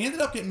 he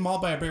ended up getting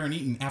mauled by a bear and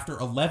eaten after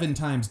 11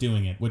 times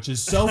doing it, which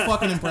is so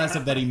fucking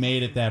impressive that he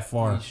made it that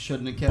far. He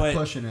shouldn't have kept But-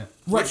 pushing it.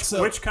 Right. Which,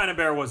 So which kind of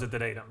bear was it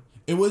that ate him?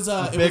 it was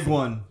A it big was,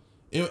 one.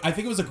 I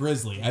think it was a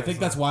grizzly. I think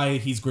that's why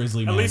he's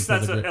Grizzly Man. At least for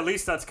that's the gri- at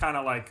least that's kind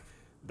of like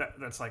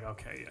that's like,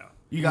 okay, yeah.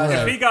 You guys,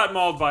 if he got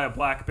mauled by a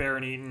black bear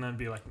and eaten, I'd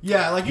be like,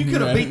 yeah, like you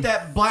could have beat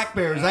that black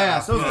bear's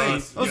ass. Those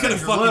things, you could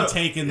have fucking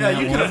taken that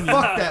one. Yeah, you could have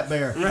fucked that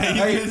bear. Right.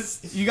 Hey,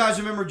 you guys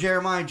remember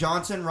Jeremiah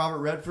Johnson, Robert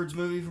Redford's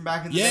movie from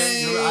back in the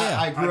day? Yeah.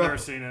 I grew I've up. never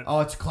seen it.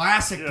 Oh, it's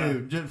classic,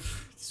 dude.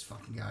 This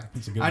fucking guy.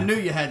 I knew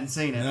you hadn't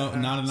seen it. No,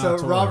 not So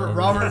enough.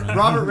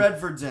 Robert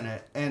Redford's in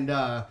it,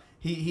 and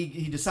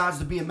he decides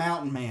to be a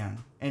mountain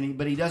man,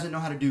 but he doesn't know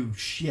how to do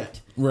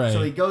shit. Right.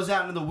 So he goes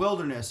out into the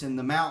wilderness in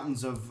the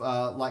mountains of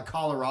like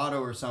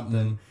Colorado or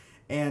something,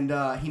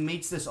 and he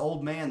meets this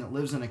old man that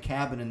lives in a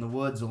cabin in the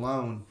woods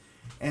alone.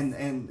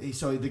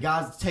 So the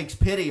guy takes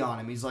pity on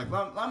him. He's like,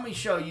 let me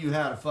show you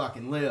how to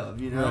fucking live,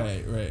 you know?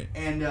 Right.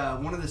 And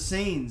one of the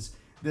scenes,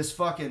 this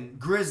fucking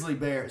grizzly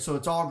bear, so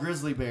it's all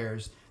grizzly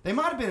bears. They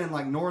might have been in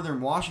like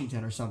northern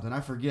Washington or something,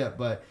 I forget,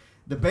 but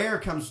the bear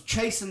comes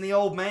chasing the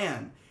old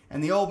man,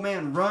 and the old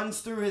man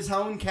runs through his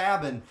own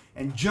cabin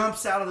and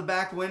jumps out of the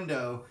back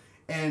window,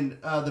 and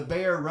the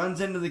bear runs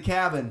into the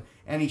cabin,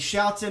 and he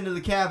shouts into the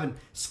cabin,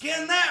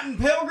 "Skin that one,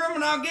 Pilgrim,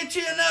 and I'll get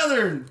you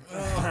another."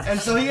 And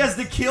so he has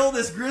to kill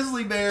this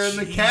grizzly bear in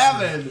the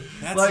cabin.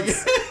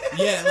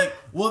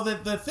 Well,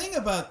 the thing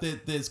about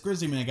this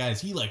grizzly man guy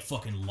is he like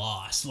fucking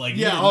lost. Like,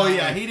 he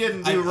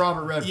didn't do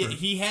Robert Redford. Yeah,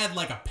 he had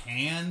like a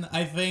pan,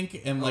 I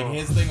think, and like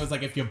his thing was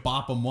like if you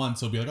bop him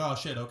once, he'll be like, oh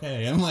shit,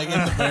 okay, and like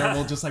and the bear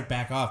will just like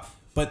back off.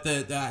 But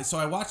so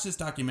I watched this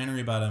documentary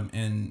about him,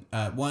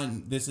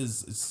 and this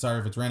is, sorry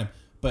if it's random,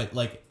 but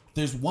like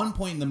there's one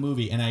point in the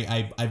movie, and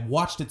I've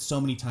watched it so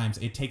many times,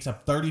 it takes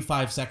up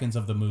 35 seconds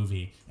of the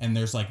movie, and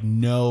there's like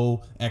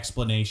no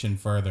explanation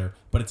further,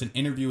 but it's an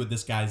interview with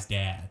this guy's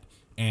dad.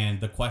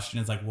 And the question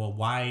is like, well,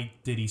 why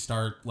did he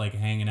start like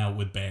hanging out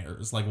with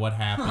bears? Like, what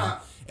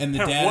happened? And the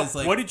dad is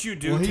like, what did you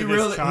do to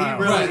this child?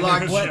 He really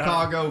liked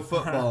Chicago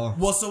football.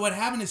 Well, so what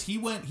happened is he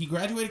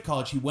graduated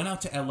college, he went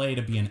out to LA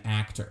to be an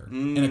actor.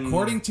 And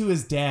according to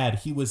his dad,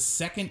 he was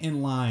second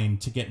in line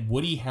to get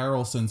Woody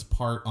Harrelson's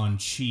part on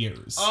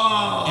Cheers.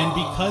 Oh. And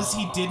because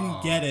he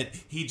didn't get it,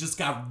 he just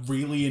got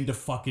really into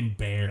fucking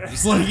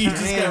bears. Like, he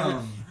just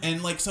got...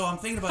 And like, so I'm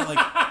thinking about like,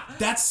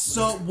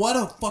 what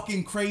a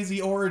fucking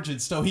crazy origin.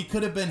 So he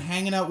could have been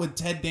hanging out with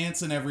Ted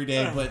Danson every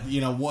day, but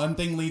you know, one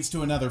thing leads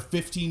to another.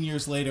 15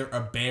 years later, a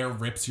bear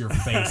rips your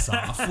face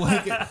off.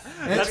 Like,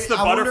 that's the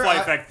butterfly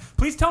effect.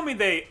 Please tell me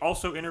they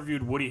also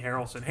interviewed Woody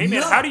Harrelson. Hey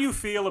man, how do you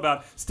feel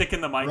about sticking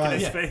the mic in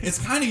his face?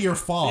 It's kind of your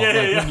fault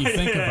when you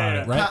think about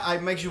it, right?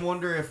 It makes you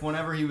wonder if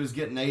whenever he was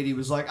getting 8, he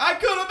was like, I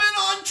could have been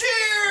on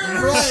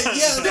Cheers! Right,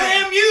 yeah.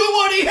 Damn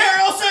you, Woody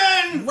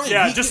Harrelson! Right,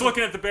 yeah, just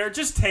looking at the bear,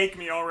 just take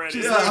me already.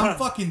 Yeah, I'm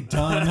fucking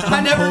done.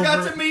 I never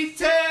got to meet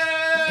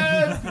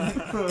Ted!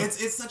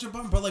 It's such a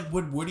bummer, but like,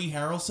 would Woody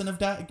Harrelson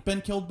have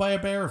been killed by a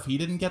bear if he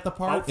didn't get the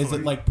part? Hopefully. Is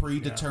it like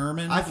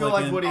predetermined? I feel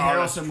like Woody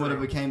Harrelson would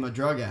have became a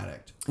drug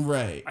addict.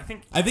 Right. I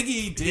think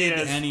he did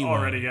anyway.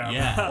 Already,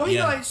 yeah.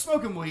 Well, he's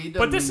smoking weed.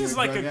 But this is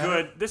like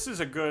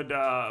a good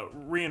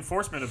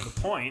reinforcement of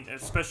the point,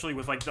 especially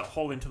with like the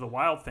whole Into the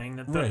Wild thing,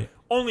 that the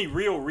only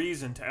real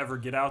reason to ever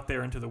get out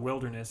there into the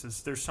wilderness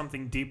is there's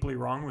something deeply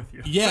wrong with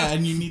you. Yeah,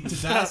 and you need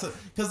to die.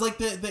 Because like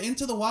the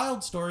Into the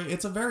Wild story,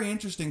 it's a very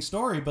interesting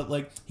story, but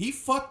like he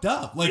fucked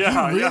up. Like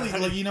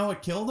like, you know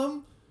what killed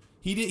him?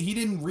 He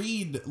didn't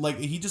read, like,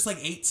 he just like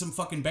ate some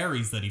fucking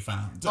berries that he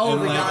found. Oh,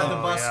 and, the like, guy, the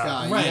bus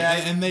guy. Right, yeah.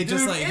 And they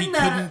just like, he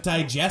couldn't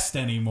digest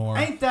anymore.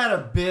 Ain't that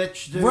a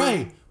bitch, dude?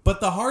 Right.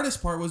 But the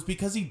hardest part was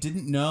because he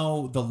didn't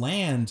know the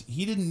land,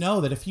 he didn't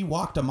know that if he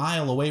walked a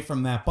mile away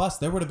from that bus,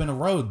 there would have been a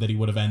road that he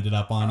would have ended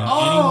up on, and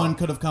anyone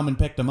could have come and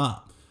picked him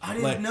up. I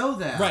didn't know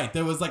that. Right,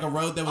 there was like a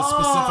road that was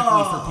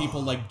specifically for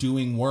people like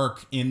doing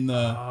work in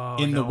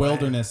the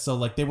wilderness. So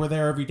like they were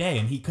there every day,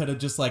 and he could have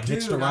just like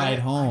hitched a ride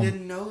home. I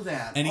didn't know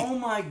that. And oh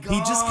my god, he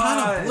just kind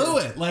of blew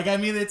it. Like, I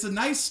mean, it's a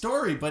nice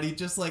story, but he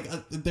just like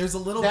there's a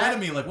little bit of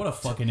me like, what a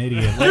fucking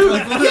idiot.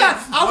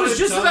 I was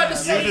just about to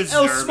say, a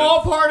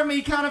small part of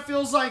me kind of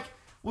feels like,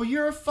 well,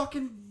 you're a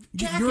fucking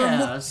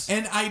jackass.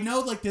 And I know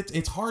like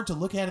it's hard to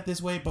look at it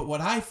this way, but what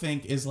I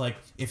think is like,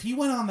 if he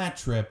went on that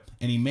trip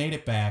and he made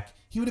it back,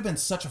 he would have been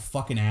such a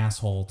fucking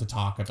asshole to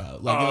talk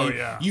about. Like,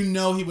 you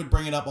know, he would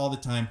bring it up all the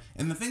time.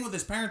 And the thing with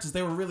his parents is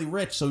they were really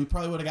rich, so he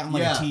probably would have gotten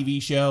like a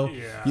TV show.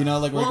 Yeah. You know,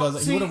 like where he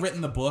goes, he would have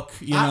written the book.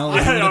 You know,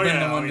 like, he would have been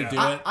the one to do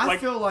it. I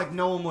feel like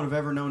no one would have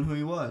ever known who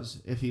he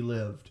was if he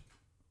lived.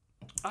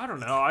 I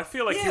don't know. I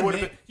feel like he would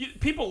have been.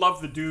 People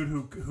love the dude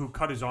who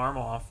cut his arm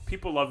off.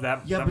 People love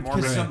that. Yeah, that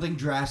because something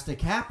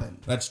drastic happened.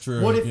 That's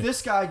true. What if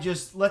this guy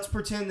just, let's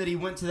pretend that he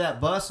went to that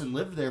bus and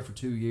lived there for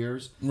 2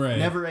 years,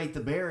 never ate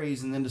the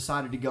berries, and then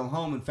decided to go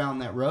home and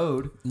found that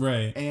road,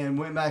 and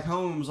went back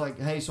home and was like,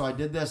 hey, so I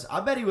did this. I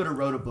bet he would have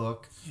wrote a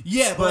book.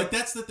 Yeah, but like,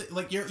 that's the thing.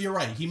 Like, you're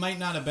right. He might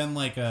not have been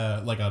like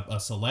a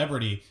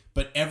celebrity,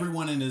 but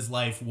everyone in his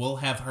life will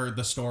have heard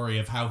the story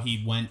of how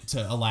he went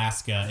to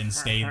Alaska and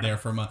stayed there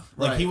for a month.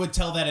 Like, he would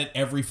tell that at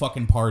every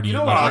fucking party. You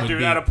know what?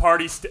 Dude, at a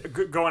party,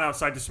 going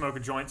outside to smoke a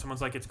joint,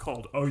 someone's like, it's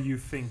cold. Oh, you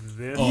think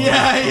this?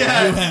 Yeah.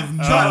 You have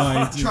no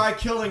idea. Try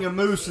killing a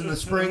moose in the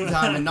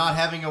springtime and not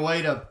having a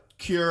way to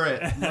cure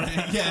it.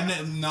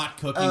 Yeah, not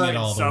cooking it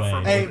all the way.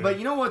 insufferable. Hey, but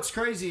you know what's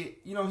crazy?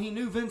 You know, he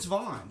knew Vince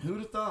Vaughn. Who'd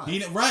have thought?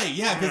 Right,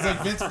 yeah, because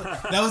like Vince,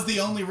 that was the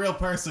only real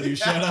person who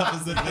showed up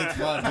as the Vince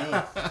Vaughn knew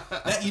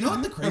it. You know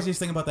what the craziest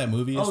thing about that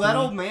movie is? Oh, that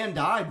old man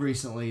died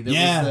recently.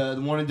 That was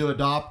the wanted to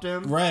adopt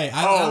him. Right,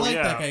 I like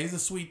that guy. He's a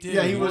sweet dude.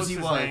 Yeah, he What was. was He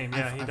his was. name?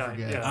 Yeah, he I died.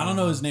 forget. Yeah. I don't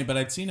know his name, but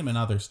I'd seen him in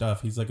other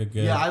stuff. He's like a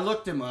good. Yeah, I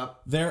looked him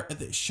up.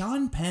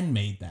 Sean Penn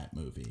made that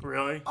movie.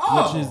 Really?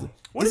 Oh, Which is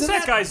What is isn't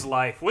that guy's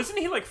life? Wasn't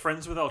he like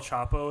friends with El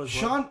Chapo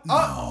as well?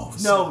 Sean?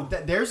 No.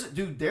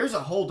 There's a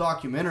whole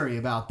documentary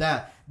about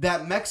that.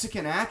 That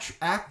Mexican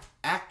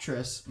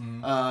actress.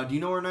 Do you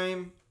know her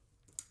name?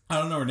 I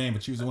don't know her name,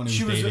 but she was the one who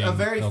She was dating a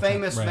very El Chapo.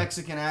 famous Right.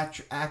 Mexican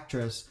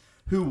actress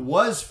who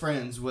was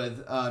friends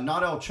with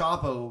not El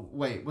Chapo.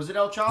 Wait, was it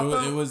El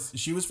Chapo?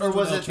 She was or friends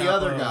was with it El the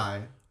other Chapo.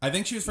 guy? I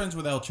think she was friends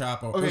with El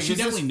Chapo. Okay, Or she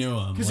definitely knew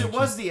him. because Like, it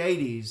was the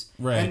 '80s,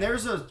 Right. And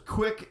there's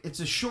it's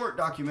a short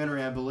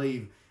documentary, I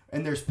believe,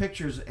 and there's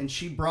pictures, and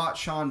she brought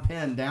Sean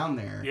Penn down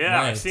there, Yeah,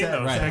 Right. I've seen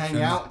those. Right.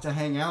 to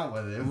hang out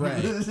with him,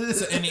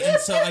 Right.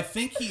 So I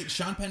think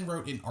Sean Penn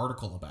wrote an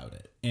article about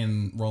it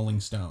in Rolling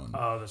Stone.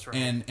 Oh, that's right.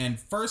 And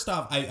first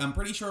off, I'm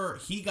pretty sure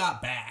he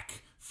got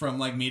back from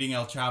like meeting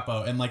El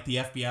Chapo, and like the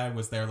FBI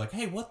was there, like,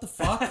 hey, what the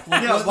fuck?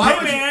 Like, Yeah, what- why Hey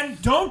would you- man,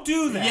 don't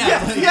do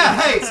that. Yeah,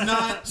 hey, it's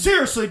not.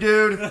 seriously,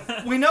 dude.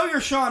 We know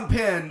you're Sean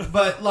Penn,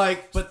 but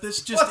like, But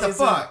this just what the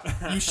isn't- fuck?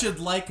 You should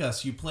like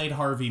us. You played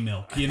Harvey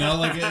Milk, you know?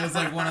 Like, it was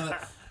like one of the...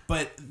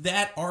 But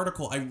that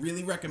article, I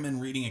really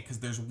recommend reading it because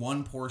there's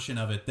one portion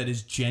of it that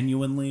is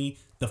genuinely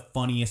the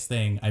funniest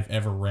thing I've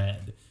ever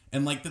read.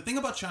 And, like, the thing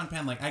about Sean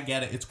Penn, like, I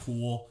get it. It's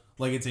cool.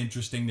 Like, it's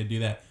interesting to do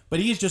that. But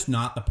he's just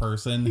not the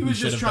person he who was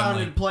should just have trying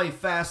been, to like... play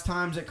Fast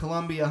Times at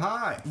Columbia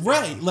High.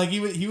 Right, like he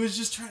was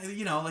just trying,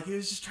 you know, like he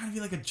was just trying to be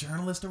like a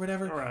journalist or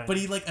whatever. Right. But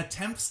he like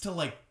attempts to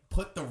like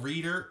put the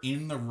reader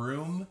in the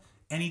room,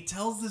 and he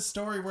tells this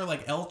story where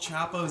like El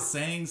Chapo's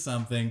saying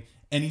something,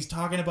 and he's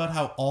talking about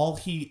how all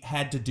he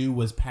had to do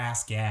was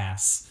pass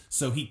gas,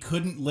 so he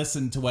couldn't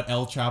listen to what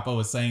El Chapo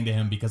was saying to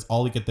him because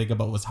all he could think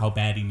about was how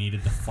bad he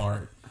needed to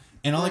fart.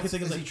 And all I could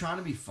think is is he like, trying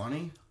to be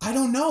funny? I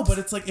don't know, but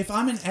it's like if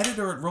I'm an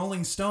editor at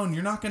Rolling Stone,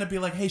 you're not going to be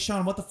like, "Hey,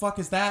 Sean, what the fuck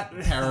is that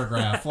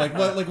paragraph? Like,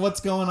 what's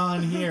going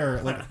on here?"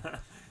 Like,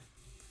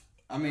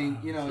 I mean,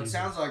 you know, it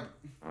sounds like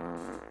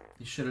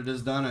he should have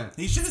just done it.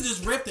 he should have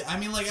just ripped it. I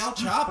mean, like El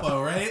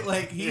Chapo, right?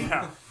 Like he,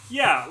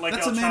 Yeah, like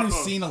that's El a man Chapo. who's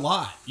seen a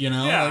lot, you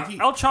know. Yeah, Like he,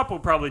 El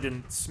Chapo probably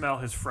didn't smell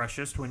his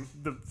freshest when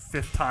the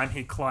 5th time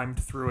he climbed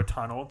through a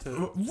tunnel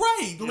to.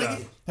 right? Like, Yeah.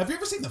 have you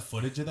ever seen the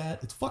footage of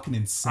that? It's fucking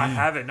insane. I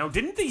haven't. No,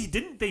 didn't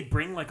they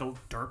bring like a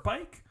dirt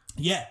bike?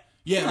 Yeah.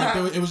 Yeah,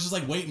 like it was just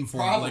like waiting for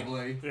him.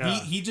 Probably. Like, Yeah.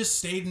 he just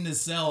stayed in his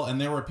cell, and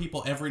there were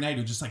people every night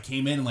who just like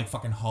came in and like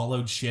fucking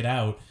hollowed shit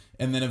out.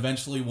 And then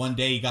eventually one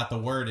day he got the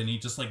word, and he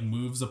just like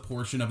moves a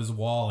portion of his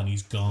wall, and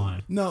he's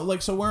gone. No,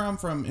 like so where I'm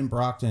from in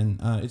Brockton,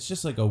 it's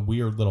just like a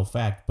weird little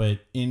fact, but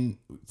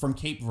from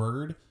Cape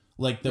Verde,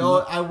 like the No,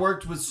 I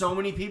worked with so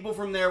many people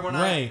from there when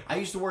Right. I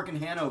used to work in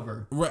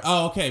Hanover. right,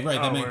 oh okay, right,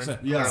 that Oh, makes word. sense.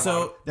 Yeah.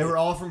 So They were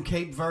all from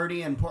Cape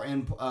Verde and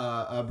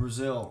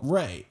Brazil.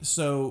 right,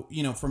 so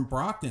you know from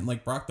Brockton,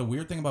 like the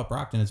weird thing about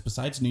Brockton is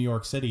besides New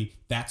York City,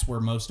 that's where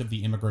most of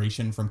the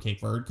immigration from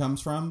Cape Verde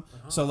comes from.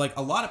 So like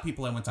a lot of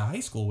people I went to high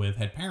school with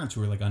had parents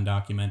who were like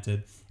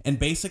undocumented, and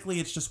basically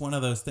it's just one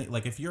of those things.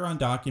 Like if you're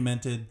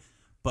undocumented,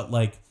 but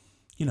like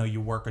you know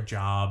you work a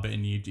job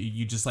and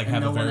you just like And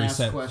have no a one very asked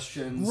set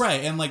questions.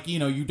 right, and like you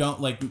know you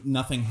don't like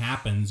nothing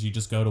happens. You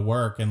just go to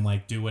work and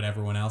like do what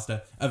everyone else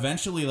does.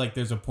 Eventually, like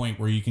there's a point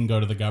where you can go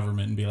to the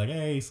government and be like,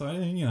 hey, so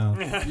you know.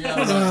 Yeah, That's what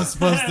I right. was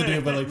supposed to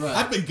do, but like Right.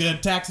 I've been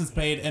good, taxes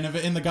paid,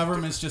 and the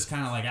government's just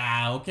kind of like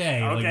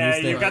okay, like, Okay,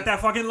 stay- you got that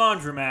fucking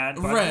laundromat.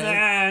 But Right.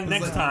 nah, It's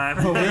next like- time.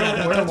 We're Don't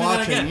do that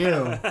watching you.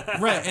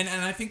 right, and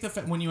I think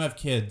when you have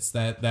kids,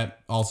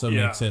 that also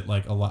Yeah. makes it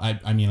like a lot.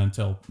 I mean,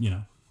 until you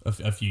know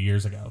a few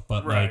years ago,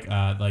 but Right.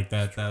 like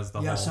that was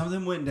the Yeah, whole.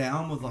 something went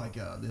down with like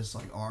this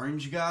like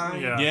orange guy.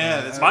 Yeah. Yeah,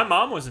 that's- My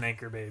mom was an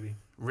anchor baby.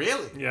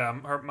 Really? Yeah,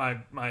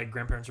 my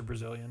grandparents are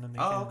Brazilian and they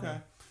Oh, came okay.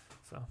 here,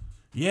 So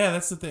Yeah,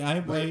 that's the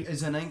thing. Wait,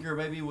 is an anchor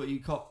baby what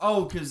you call?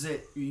 Oh, because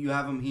you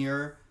have them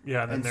here,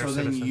 yeah, then and they're so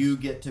then citizens. you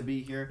get to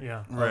be here.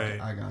 Yeah. Okay,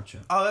 I gotcha.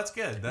 Oh, that's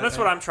good. That's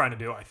what I'm trying to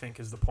do, I think,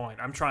 is the point.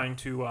 I'm trying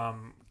to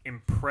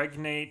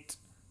impregnate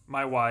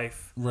my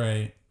wife,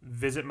 Right,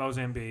 visit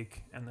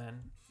Mozambique, and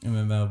then and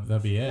then that'll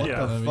be it. What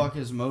Yeah. the fuck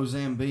is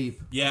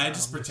Mozambique? Yeah, I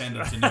just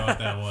pretended to know what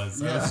that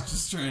was. I Yeah. was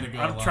just trying to go.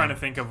 I'm along. trying to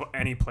think of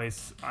any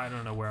place. I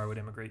don't know where I would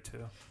immigrate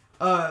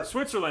to.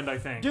 Switzerland, I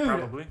think, Dude,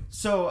 probably.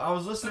 So I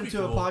was listening That'd to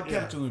be a cool. podcast. Yeah,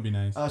 actually would be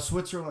nice.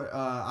 Switzerland.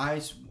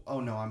 Oh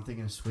no, I'm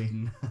thinking of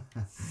Sweden.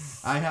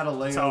 I had a all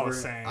the layover.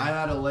 same. I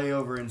had a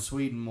layover in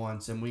Sweden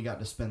once, and we got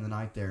to spend the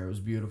night there. It was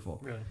beautiful.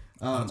 Really?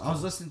 I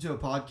was listening to a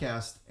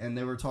podcast, and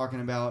they were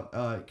talking about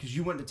because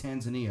you went to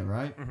Tanzania,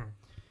 right? Mm-hmm.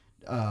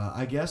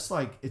 I guess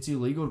like it's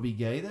illegal to be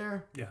gay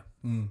there. Yeah.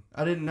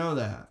 I didn't know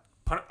that.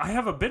 I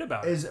have a bit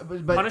about it.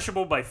 But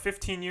Punishable by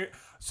 15 years.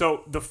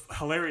 So the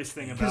hilarious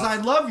thing about because I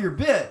love your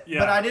bit, Yeah.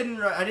 but I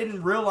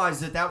didn't realize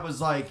that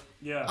was like.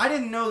 Yeah. I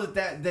didn't know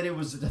that it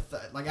was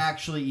like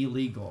actually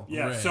illegal.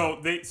 Yeah.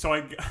 Right. So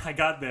I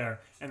got there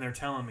and they're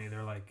telling me,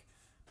 they're like,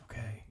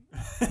 okay.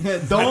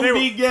 Don't They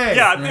be were- gay.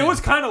 Yeah, Right. it was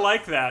kind of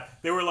like that.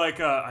 They were like,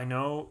 I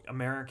know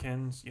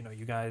Americans,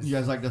 you guys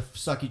like to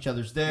suck each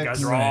other's dicks. you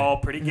guys are Right. all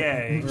pretty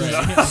gay.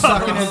 Right.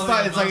 Sucking and Well,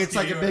 fight. it It's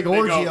like a big They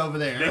orgy go- over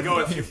there. They go,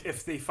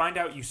 if they find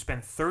out you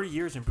spend 30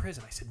 years in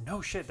prison. I said,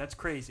 no shit, that's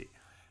crazy.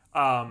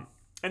 And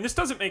this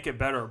doesn't make it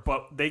better,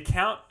 but they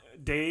count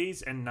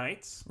days and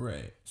nights.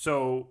 Right.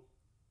 So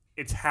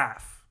it's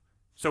half.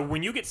 So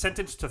when you get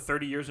sentenced to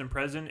 30 years in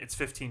prison, it's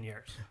 15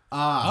 years.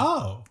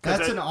 Oh. That's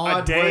 'Cause an a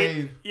odd day,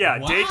 way. Yeah,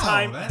 Wow,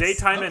 daytime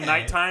that's- and okay.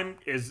 nighttime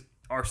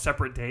are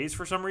separate days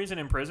for some reason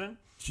in prison.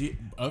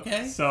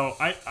 Okay. So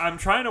I'm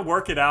trying to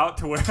work it out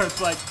to where it's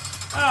like,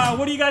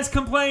 what are you guys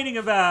complaining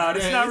about?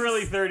 It's not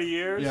really 30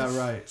 years. Yeah,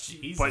 right.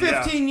 Jeez. But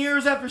yeah. 15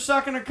 years after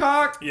sucking a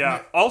cock.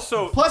 Yeah.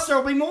 Also, Plus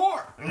there'll be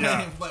more.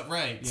 yeah. But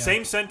right. Yeah.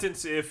 Same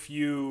sentence if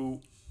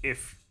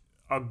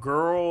a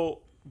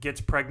girl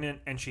gets pregnant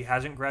and she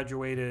hasn't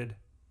graduated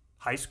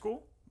high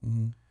school.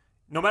 Mm-hmm.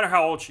 No matter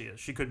how old she is,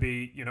 she could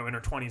be in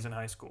her 20s in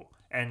high school,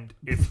 and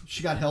if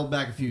She got held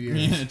back a few years.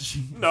 Yeah,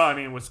 gee. no, I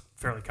mean it was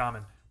fairly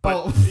common. But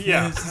Oh.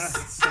 yeah,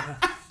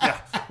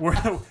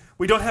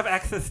 we don't have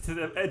access to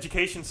the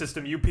education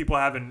system you people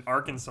have in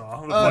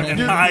Arkansas. The fucking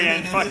dude. high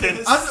end fucking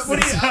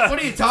What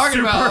are you talking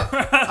about?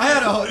 I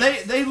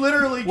had they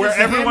literally just where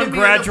everyone handed me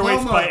a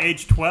graduates diploma. by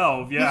age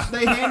 12. Yeah,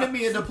 They handed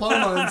me a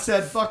diploma and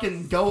said,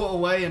 "Fucking go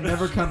away and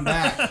never come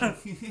back."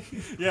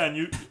 yeah, and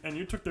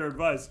you took their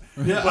advice.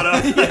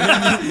 Yeah.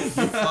 You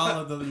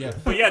follow the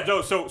But yeah,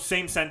 no, so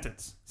same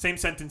sentence. Same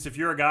sentence if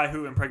you're a guy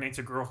who impregnates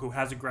a girl who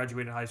hasn't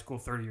graduated high school,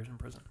 30 years in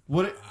prison.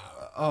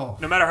 Oh.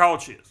 No matter how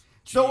old she is.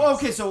 So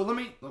okay, so let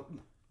me.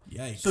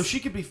 Yikes. So she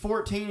could be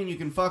 14 and you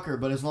can fuck her,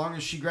 but as long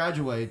as she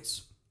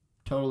graduates,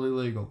 totally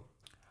legal.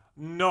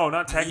 No,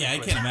 not technically. Yeah, I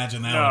can't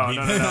imagine that. No, would be,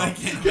 no, no, no. I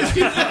can't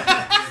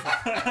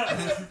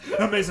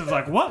imagine. Mason's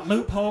like, what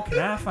loophole can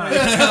I find?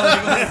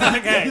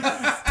 Okay,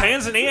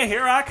 Tanzania,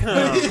 here I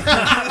come.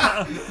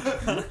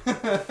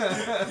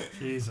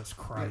 Jesus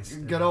Christ.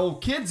 dude. Good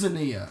old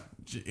Kidzania.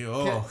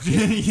 Oh.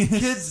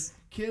 Kids.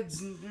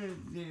 Kids.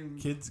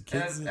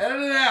 Edit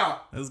it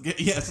out. That was good.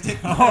 Yeah, stick.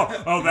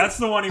 Oh, that's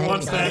the one he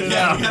wants to edit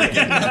Yeah, out. we gotta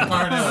get that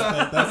part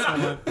out. That's the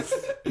one.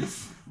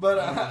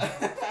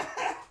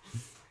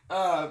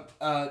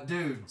 But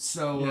dude,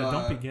 so Yeah,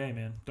 don't be gay,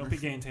 man. Don't be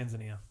gay in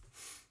Tanzania.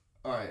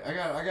 all right, I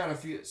got a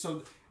few.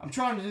 So I'm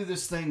trying to do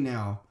this thing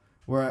now,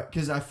 where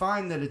because I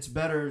find that it's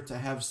better to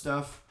have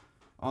stuff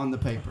on the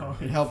paper.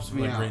 It helps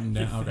me Like out. written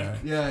down. Okay.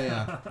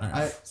 Yeah.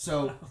 right.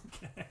 So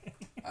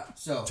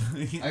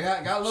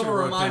I got little Should've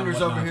wrote down reminders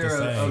what over not here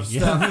to of say.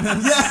 stuff. Like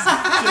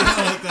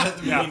that.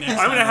 Yeah, Maybe next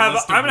I'm time gonna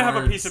list have a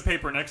words. piece of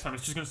paper next time.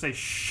 It's just gonna say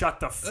 "shut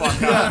the fuck up."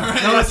 No,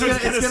 That's what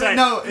it's gonna say.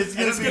 it's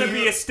And it's gonna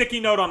be a sticky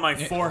note on my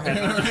forehead.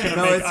 I'm just gonna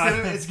no,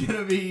 make it's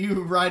gonna be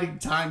you writing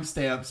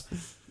timestamps.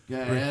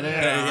 Yeah,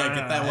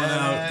 get that one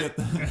out. Get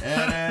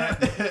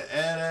the-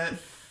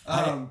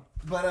 Edit.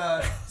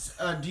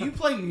 But do you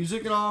play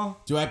music at all?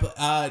 Do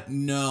I?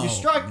 No. You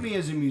strike me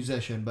as a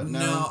musician, but no.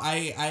 No,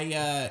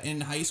 I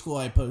in high school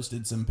I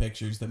posted some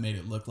pictures that made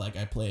it look like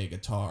I play a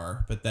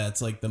guitar, but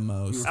that's like the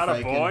most. Out of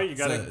faking. boy, you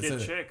gotta So- get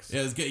so- chicks.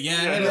 Yeah, it was good. Yeah,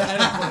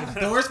 I had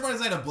the worst part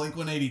is I had a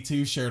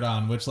Blink-182 shirt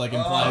on, which like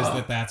implies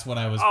that that's what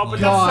I was Oh, playing. but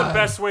that's God. the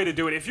best way to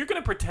do it. If you're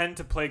gonna pretend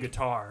to play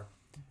guitar,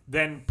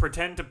 then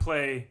pretend to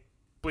play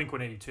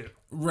Blink-182.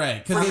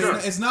 Right, because For sure.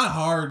 it's not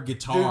hard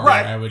guitar.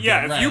 Right. I would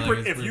Yeah. get, If right, you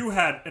like, if you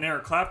had an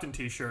Eric Clapton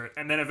T-shirt,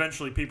 and then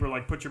eventually people are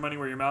like, "Put your money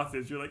where your mouth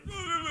is," you're like,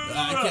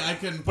 I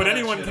couldn't. But pull that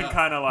anyone shit can up.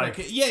 kind of like.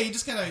 Yeah, you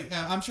just gotta.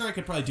 I'm sure I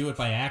could probably do it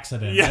by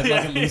accident. Yeah, I'd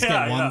like at least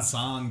yeah, get one yeah.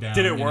 song down.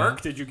 Did it you know?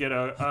 work? Did you get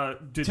a?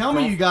 Tell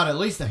me you got at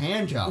least a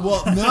hand job.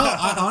 Well, no,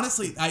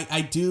 honestly,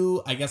 I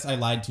do. I guess I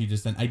lied to you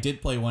just then. I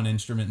did play one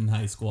instrument in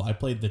high school. I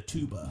played the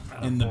tuba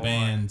in the boy.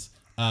 band,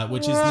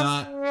 which is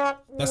not.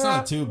 That's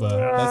not a tuba.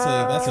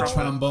 That's a Trumpet.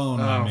 trombone,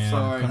 my Oh, man.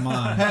 sorry. Come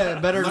on. Hey,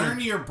 better Learn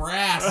your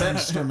brass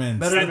instruments.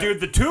 better- Yeah, dude,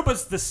 the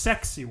tuba's the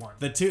sexy one.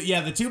 The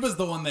tuba's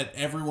the one that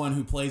everyone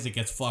who plays it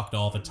gets fucked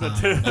all the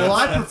time. Well,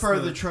 I prefer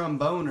the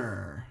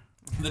tromboner.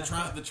 The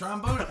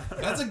trombone.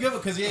 That's a good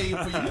one because you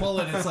pull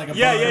it. It's like a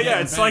Yeah.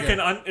 bone It's like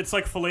finger. it's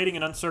like filleting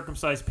an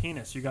uncircumcised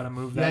penis. You gotta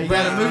move Yeah, that. you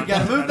gotta move and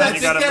that. then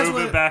you gotta that's move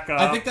what- it back up.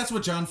 I think that's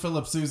what John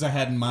Philip Sousa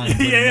had in mind.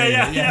 when he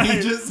Yeah. made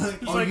it. He just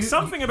like, It's Oh, like you-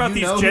 something about you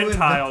these know who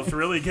Gentiles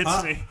really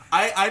gets me.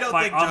 I don't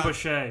My think John,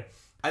 embouchure.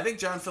 I think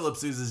John Philip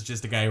Sousa is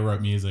just a guy who wrote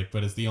music,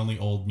 but it's the only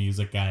old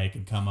music guy I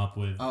could come up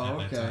with Oh,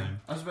 at that okay. time.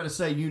 I was about to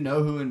say, you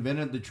know who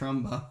invented the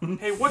trombone?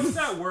 Hey, what's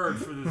that word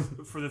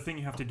for the thing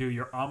you have to do?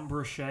 Your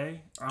embouchure?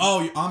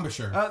 Oh,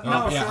 embouchure.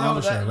 No, yeah, no,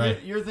 embouchure, right.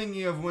 You're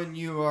thinking of when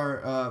you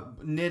are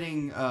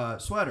knitting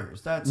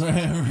sweaters. That's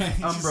right.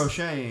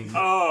 embroching.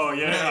 Oh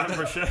yeah,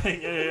 embouchure.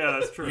 Yeah,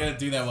 that's true. You gotta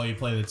do that while you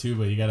play the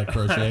tuba. You gotta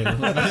crochet a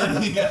little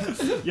bit. You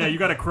gotta- Yeah, you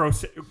gotta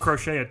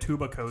crochet a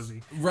tuba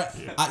cozy. Right.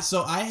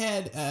 So I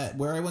had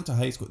where I went to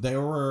high school,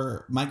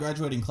 my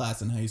graduating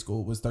class in high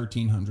school was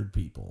 1,300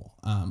 people.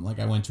 Like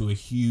I went to a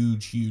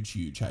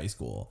huge high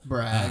school.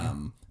 Brag.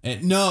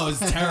 No,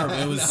 it was terrible.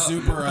 It was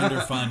super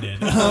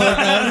underfunded.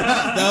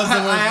 that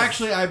was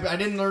the worst. I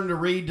didn't learn to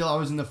read till I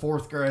was in the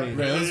 4th grade.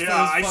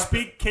 I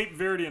speak Cape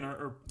Verdean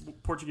or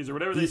Portuguese or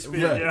whatever they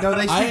speak. Yeah. No,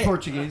 they speak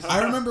Portuguese.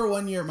 I remember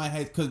one year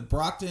because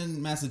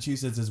Brockton,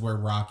 Massachusetts is where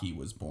Rocky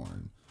was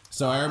born.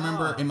 So I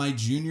remember in my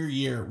junior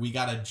year, we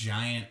got a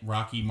giant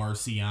Rocky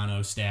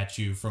Marciano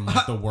statue from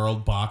like the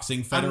World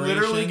Boxing Federation. I'm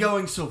literally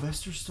going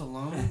Sylvester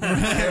Stallone,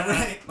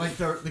 right? Like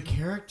the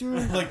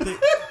character,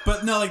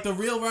 but no, like the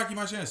real Rocky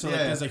Marciano. So like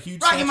there's a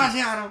huge Rocky statue.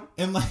 Marciano.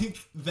 And like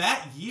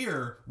that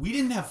year, we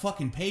didn't have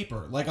fucking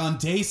paper. Like on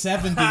day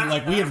 70,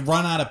 like we had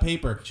run out of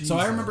paper. Jesus. So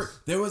I remember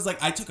there was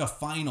like I took a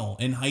final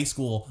in high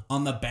school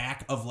on the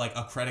back of like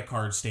a credit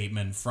card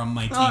statement from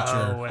my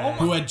teacher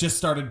who had just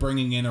started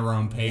bringing in her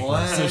own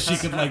paper, so she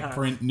could like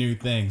print new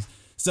things.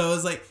 So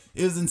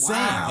it was insane.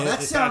 Wow,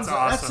 that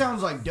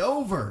sounds like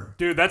Dover.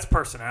 Dude, that's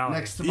personality.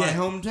 Next to my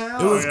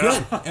hometown. It was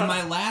good. And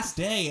my last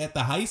day at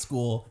the high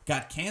school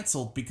got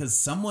canceled because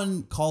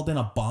someone called in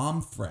a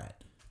bomb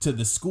threat to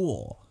the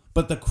school.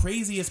 But the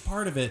craziest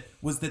part of it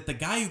was that the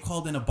guy who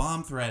called in a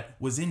bomb threat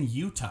was in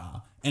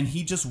Utah, and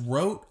he just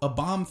wrote a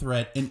bomb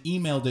threat and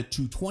emailed it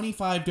to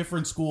 25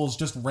 different schools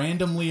just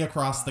randomly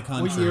across the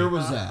country. What year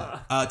was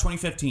that?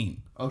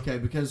 2015. Okay,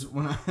 because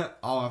when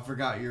I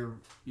forgot you're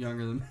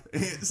younger than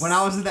me. When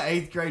I was in the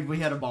 8th grade, we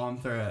had a bomb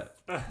threat.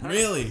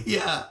 Really?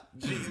 Yeah.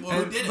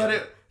 Who did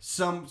it?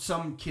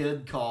 Some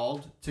kid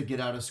called to get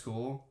out of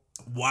school.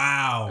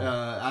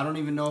 Wow. I don't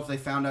even know if they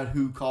found out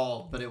who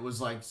called, but it was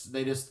like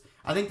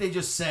I think they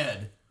just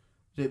said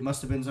it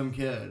must have been some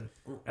kid.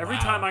 Every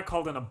time I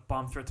called in a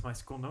bomb threat to my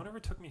school, no one ever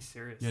took me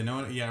serious. Yeah, no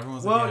one. Yeah,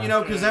 everyone's well, like, you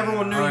know, because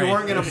everyone knew you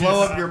weren't going to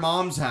blow up your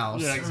mom's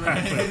house. Yeah,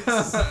 exactly.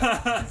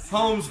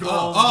 Homeschool.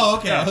 Oh,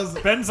 okay.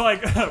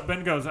 Yeah.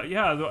 Ben goes,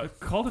 I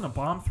called in a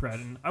bomb threat,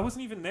 and I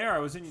wasn't even there. I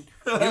was in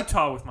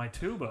Utah with my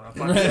tuba.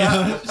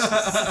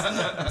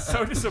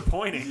 So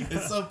disappointing.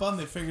 It's so fun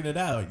they figured it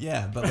out.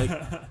 Yeah,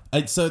 but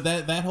like, so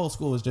that whole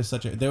school was just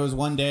such a. There was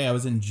one day I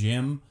was in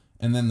gym.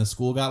 And then the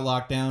school got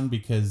locked down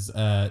because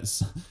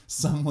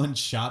someone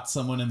shot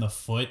someone in the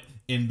foot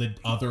in the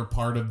other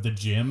part of the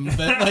gym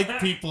that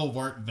like people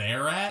weren't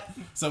there at.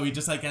 So we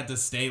just like had to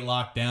stay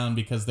locked down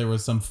because there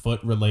was some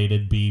foot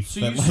related beef.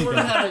 So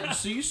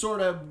you sort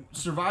of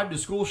survived a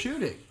school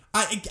shooting.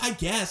 I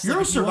guess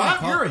you're a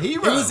survivor. You're a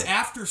hero. It was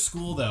after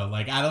school though.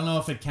 Like I don't know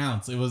if it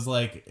counts. It was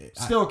like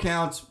still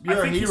counts.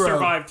 You're a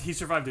hero. He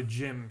survived a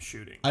gym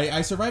shooting.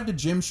 I survived a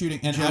gym shooting,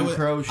 and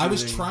I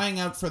was trying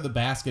out for the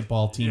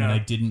basketball team, and I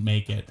didn't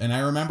make it. And I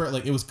remember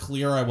like it was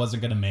clear I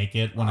wasn't gonna make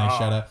it when I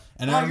shut up.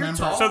 And I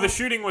remember. So the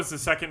shooting was the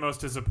second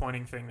most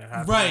disappointing thing that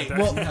happened. Right.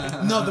 Well,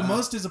 no, the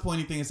most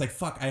disappointing thing is like,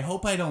 fuck, I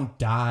hope I don't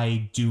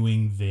die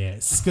doing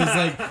this. Because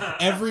like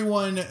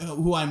everyone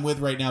who I'm with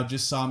right now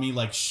just saw me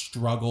like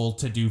struggle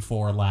to do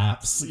 4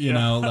 laps. You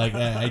know, like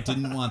I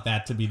didn't want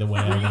that to be the way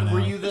I went out. Were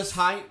you this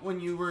height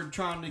when you were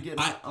trying to get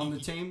on the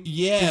team?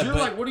 Yeah. You're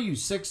like, what are you,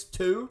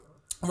 6'2"?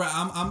 Right,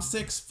 I'm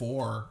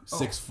 6'4",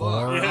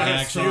 6'4".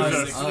 Yeah,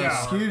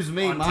 excuse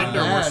me, on my Tinder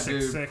bad, we're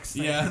 6'6".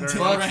 Yeah,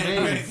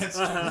 right. That's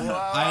true.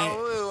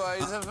 Wow,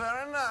 he's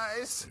very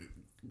nice.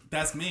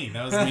 That's me.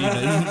 That was me.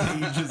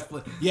 You just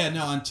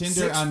on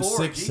Tinder 6'4", I'm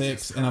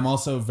 6'6", and I'm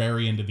also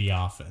very into The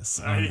Office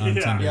on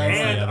Tinder.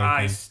 And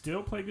I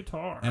still play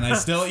guitar. And I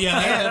still,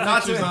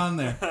 that picture's on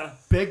there.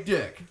 Big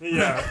dick.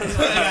 Yeah.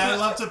 I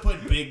love to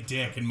put big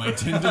dick in my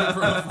Tinder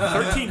profile.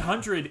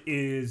 1,300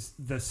 is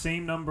the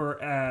same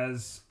number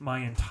as my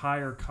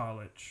entire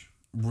college.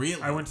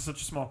 Really? I went to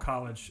such a small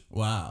college.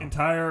 Wow.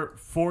 Entire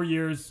 4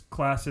 years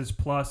classes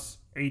plus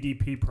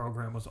ADP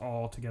program was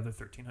all together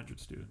 1,300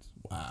 students.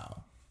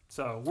 Wow.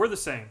 So we're the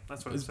same.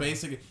 That's what it's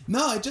basically.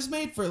 No, it just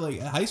made for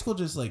like high school.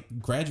 Just like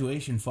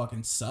graduation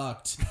fucking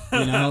sucked.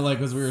 You know, like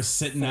because we were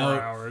sitting 4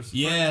 out. hours.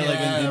 Yeah, like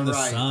in the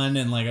sun,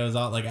 and like I was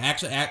all like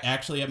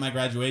actually at my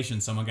graduation,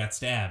 someone got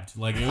stabbed.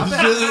 Like it was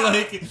really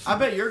like. I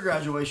bet your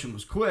graduation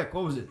was quick.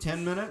 What was it?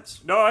 10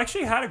 minutes? No, I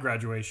actually had a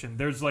graduation.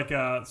 There's like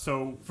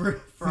for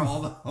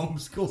all the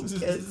homeschool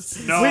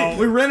kids. No,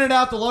 we rented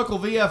out the local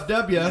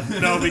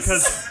VFW. No,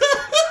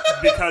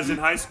 because in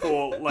high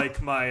school,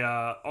 like my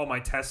all my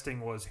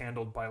testing was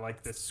handled by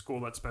like this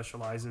school that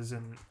specializes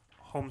in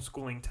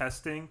homeschooling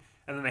testing,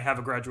 and then they have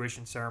a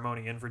graduation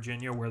ceremony in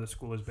Virginia where the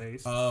school is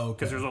based. Oh, okay.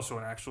 Because there's also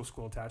an actual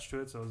school attached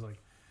to it, so it was like,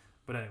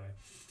 but anyway,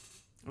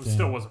 it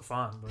still wasn't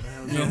fun, but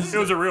it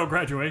was a real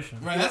graduation.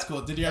 Right, that's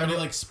cool. Did you have any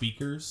like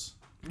speakers?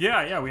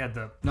 Yeah, we had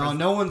the.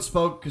 No one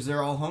spoke because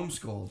they're all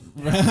homeschooled.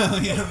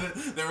 Yeah,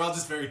 they were all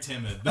just very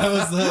timid. That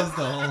was the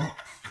whole.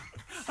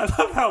 I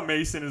love how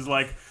Mason is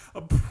like.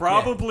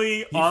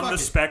 Probably on the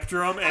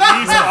spectrum, and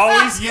he's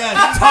always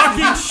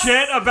talking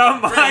shit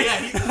about my.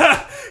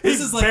 This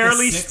is like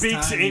barely the 6th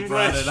speaks time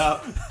English. It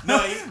up.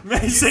 No,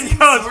 Mason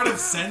goes. Sort of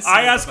sensitive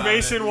I ask about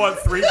Mason it. what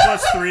 3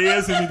 + 3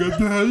 is, and he goes,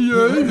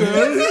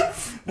 yeah.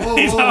 Whoa,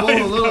 He's whoa, always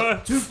whoa, little,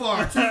 going- too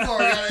far.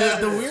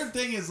 The weird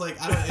thing is, like,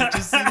 it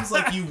just seems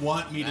like you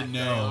want me to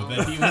know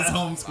that he was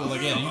homeschooled.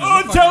 Like, yeah,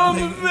 Oh, the tell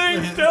fucking him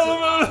the thing.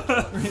 Tell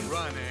him.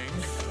 Running.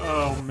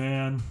 Oh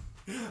man.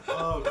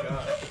 Oh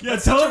god. Yeah,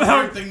 such tell a him how.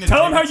 weird thing to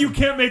Tell him do. how you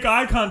can't make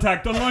eye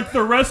contact, unlike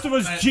the rest of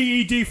us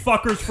GED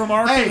fuckers from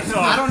Arkansas.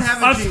 I don't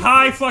have a us GED.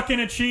 high fucking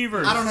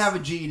achievers. I don't have a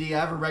GED. I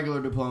have a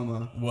regular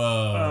diploma. Whoa.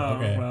 Oh,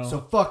 okay. well, So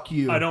fuck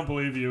you. I don't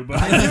believe you, but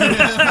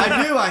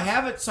I do. I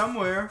have it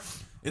somewhere.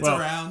 It's Well,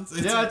 around.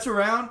 Yeah, it's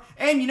around.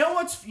 And you know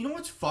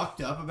what's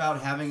fucked up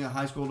about having a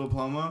high school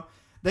diploma?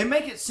 They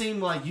make it seem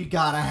like you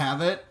gotta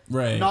have it.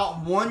 Right.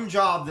 Not one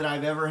job that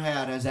I've ever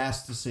had has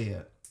asked to see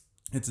it.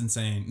 It's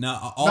insane. No,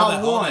 Not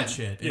all one. that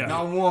shit. Yeah.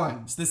 Not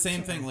one. It's the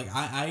same thing. Like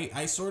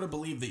I sort of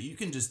believe that you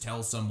can just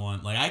tell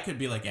someone. Like I could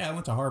be like, yeah, I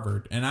went to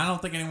Harvard, and I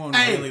don't think anyone would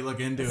Hey. really look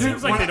into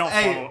seems it. like they don't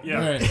follow.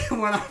 Yeah. Right.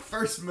 When I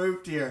first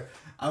moved here,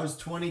 I was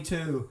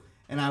 22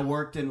 and I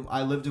lived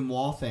in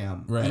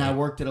Waltham, Right. and I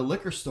worked at a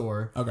liquor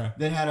store Okay.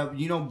 that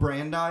had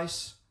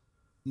Brandeis.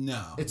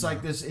 No. It's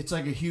like this. It's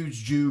like a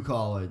huge Jew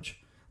college.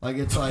 Like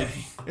it's like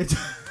it's.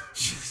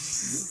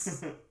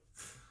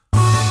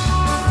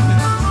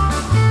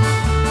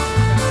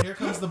 Here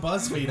comes the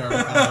BuzzFeed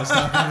article I was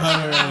talking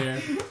about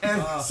earlier.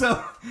 And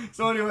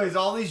so anyways,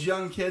 all these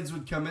young kids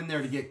would come in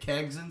there to get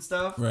kegs and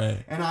stuff. Right.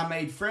 And I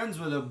made friends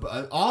with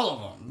all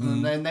of them,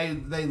 and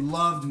then they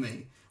loved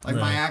me. Like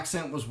my Right.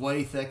 accent was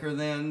way thicker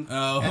then,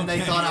 Oh, and they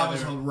okay. thought Yeah, I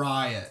was they a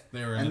riot.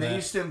 they were and into they that.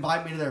 used to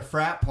invite me to their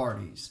frat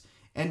parties.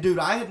 And dude,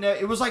 I had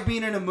it was like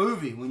being in a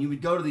movie when you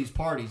would go to these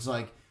parties.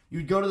 Like you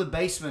would go to the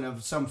basement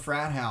of some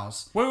frat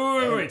house.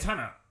 Wait, time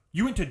out.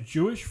 You went to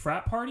Jewish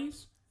frat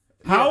parties?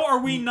 How are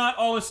we not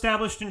all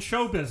established in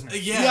show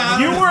business? Yeah.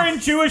 You were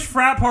in Jewish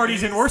frat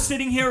parties and we're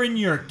sitting here in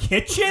your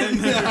kitchen?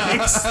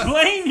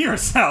 Explain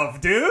yourself,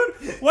 dude.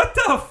 What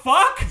the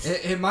fuck?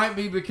 It might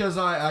be because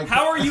I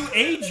How are you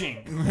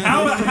aging?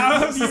 How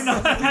have you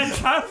not had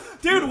child?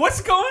 Dude, what's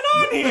going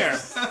on here?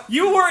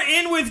 You were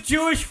in with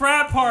Jewish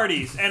frat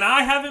parties, and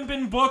I haven't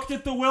been booked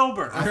at the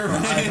Wilbur.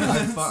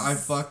 I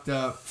fucked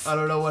up. I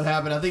don't know what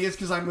happened. I think it's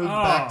because I moved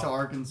back to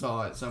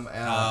Arkansas at some.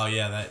 Oh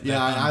yeah, that. Yeah,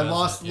 that I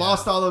does it,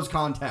 lost all those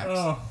contacts.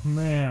 Oh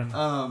man.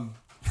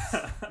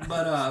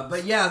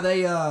 But yeah,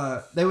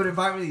 they would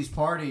invite me to these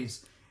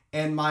parties,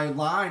 and my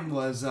line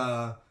was,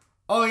 "Oh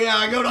yeah,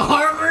 I go to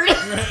Harvard."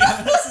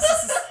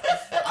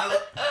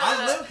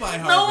 I live by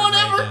Harvard. No one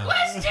right ever now.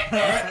 questioned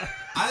it.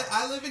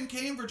 I live in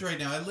Cambridge right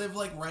now. I live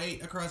like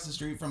right across the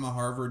street from a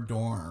Harvard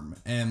dorm,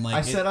 and like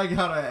I said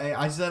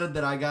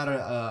that I got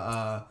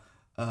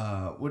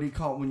a what do you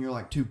call it when you're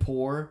like too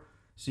poor?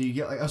 So you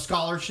get like a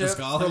scholarship. A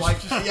scholarship?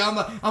 For, like, yeah,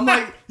 I'm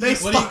like they.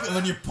 What do you,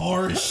 when you're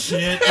poor as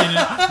shit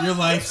and your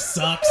life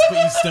sucks, but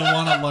you still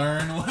want to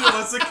learn?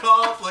 What's it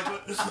called? Like,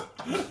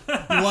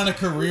 you want a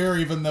career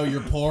even though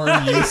you're poor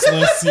and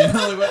useless? You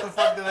know, like what the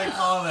fuck do they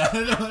call that?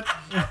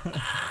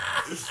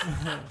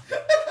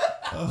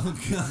 Oh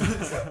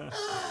god!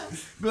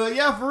 Be like,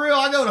 yeah, for real,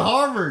 I go to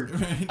Harvard.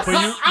 But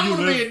I'm you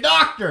gonna be live a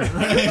doctor.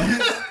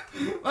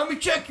 Let me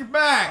check your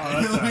back.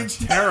 that's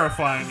a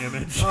terrifying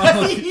image.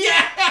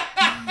 Yeah.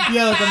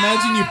 Yeah, like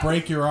imagine you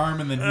break your arm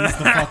and then he's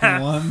the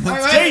fucking one.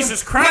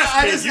 Jesus Christ,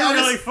 I kid, just- you I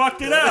really just-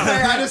 fucked it Hey, up.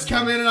 I just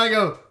come in and I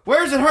go,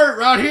 where's it hurt?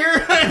 Right here?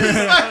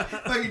 I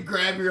can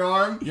grab your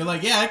arm. You're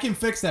like, yeah, I can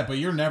fix that, but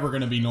you're never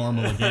gonna be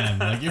normal again.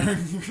 Like you're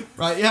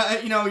Right,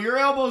 yeah, your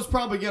elbow's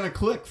probably going to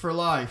click for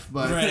life,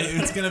 but... right.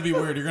 It's gonna be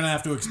weird. You're gonna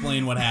have to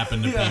explain what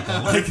happened to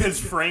people. Like his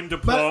framed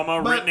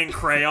diploma but- written in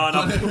crayon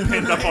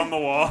pinned up on the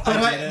wall.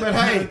 But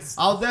hey,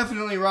 I'll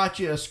definitely write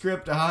you a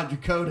script of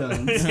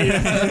hydrocodones.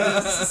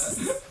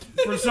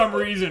 For some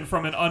reason,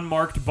 from an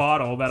unmarked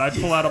bottle that I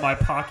pull out of my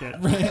pocket.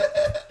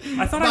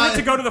 I thought I had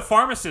to go to the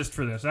pharmacist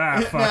for this.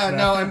 Fuck that.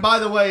 No, and by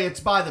the way, it's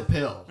by the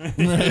pill.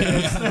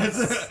 It's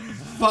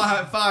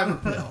a fiber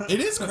pill. It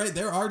is great.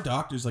 There are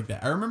doctors like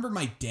that. I remember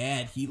my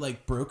dad, he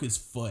like broke his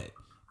foot.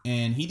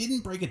 And he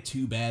didn't break it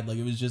too bad. Like,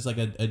 it was just like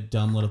a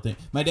dumb little thing.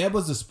 My dad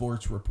was a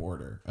sports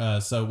reporter.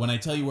 So when I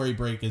tell you where he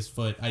broke his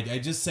foot, I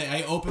just say,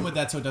 I open with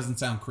that so it doesn't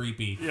sound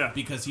creepy. Yeah.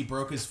 Because he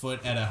broke his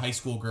foot at a high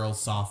school girls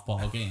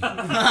softball game.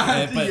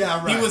 But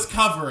Yeah, right. he was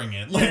covering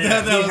it. Like,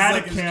 Yeah, that he was had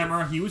like a his-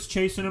 camera. He was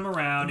chasing him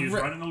around. He was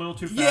Right. running a little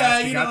too fast.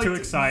 Yeah, he you got know, too like,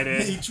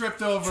 excited. He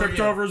tripped over. Tripped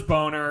yeah. over his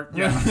boner.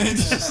 Yeah.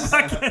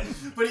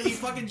 But he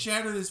fucking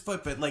shattered his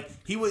foot. But like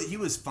he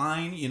was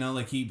fine, you know.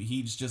 Like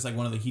he's just like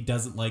one of the he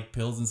doesn't like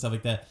pills and stuff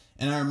like that.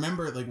 And I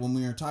remember like when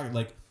we were talking,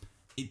 like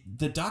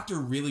the doctor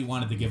really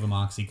wanted to give him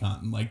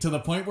OxyContin, like to the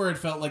point where it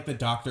felt like the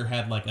doctor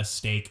had like a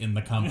stake in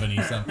the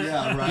company. So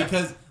Yeah, right.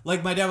 because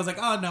like my dad was like,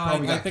 oh no,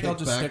 Probably I got think I'll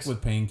just kickbacks. stick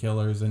with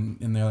painkillers,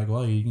 and they're like,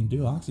 well, you can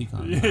do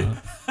OxyContin.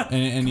 Now.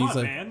 And Come he's on,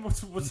 like, man.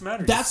 What's the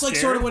matter? that's You like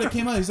scared? sort of what it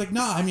came out. He's like,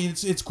 no, I mean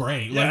it's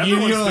great. Yeah, Like you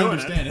everyone's don't doing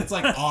understand. it. It's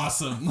like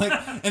awesome. Like,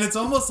 and it's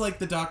almost like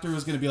the doctor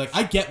was gonna be like,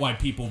 I get why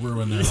people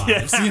ruin their Yeah.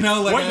 lives. You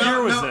know, like What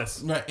year was no.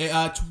 this? Right,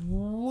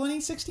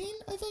 2016,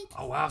 I think.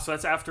 Oh wow, so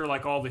that's after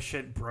like all the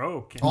shit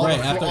broke. And All, Right,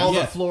 the, after- all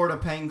yeah. the Florida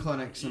pain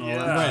clinics and all Yeah.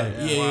 that.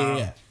 Right, shit, yeah, Wow.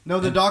 yeah. No,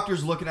 the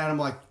doctor's looking at him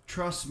like,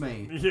 trust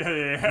me,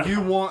 yeah.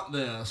 you want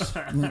this.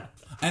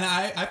 And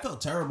I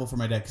felt terrible for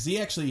my dad because he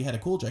actually had a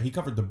cool job. He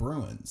covered the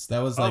Bruins. That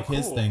was like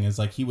his cool. thing, is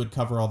like he would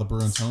cover all the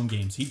Bruins home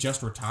games. He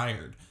just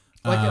retired.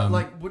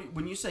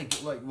 When you say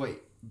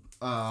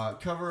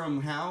cover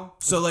them how?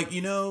 So like,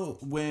 you know,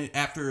 when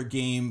after a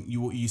game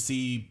you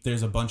see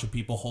there's a bunch of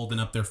people holding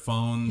up their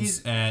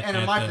phones and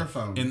a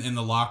microphone in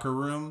the locker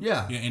room.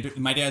 Yeah. And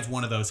my dad's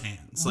one of those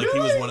hands. Like Really?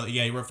 he was one of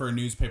he wrote for a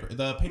newspaper,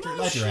 the Patriot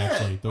Ledger shit.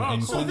 actually.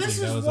 In So Quincy. this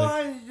That is was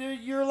why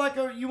you're like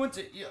you went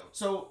to.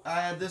 So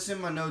I had this in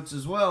my notes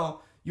as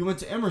well. You went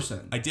to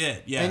Emerson. I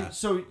did, yeah. And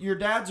so your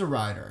dad's a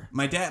writer.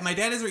 My dad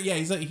is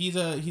he's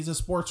a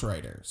sports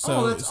writer.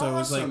 So that's so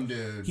it's awesome, like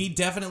dude. he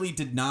definitely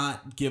did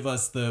not give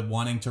us the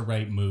wanting to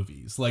write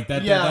movies like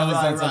that. Yeah, that was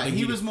right. something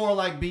He was more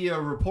like be a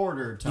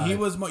reporter type. He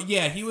was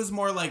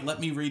more like, let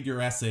me read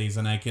your essays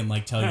and I can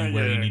like tell you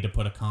where you need to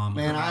put a comma.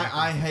 Man,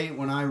 I hate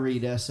when I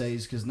read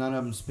essays because none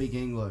of them speak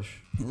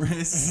English.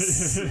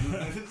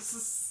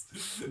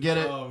 Get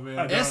it? Oh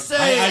man,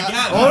 Essay. I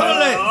got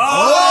it.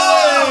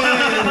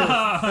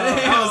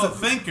 I was a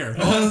thinker.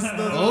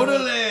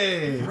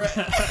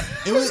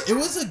 It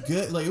was a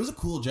good, like, it was a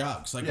cool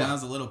job. Cause like when I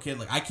was a little kid,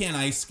 like I can't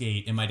ice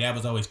skate, and my dad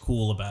was always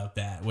cool about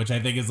that, which I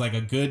think is like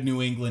a good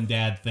New England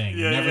dad thing.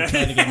 He never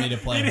tried to get me to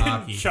play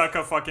hockey. Chuck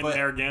a fucking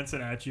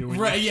Narragansett at you.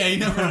 Right? Yeah, he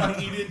never.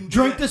 He didn't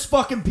drink this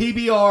fucking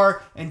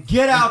PBR and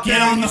get out get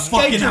there on and the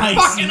skate fucking your ice.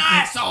 fucking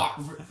ass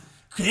off.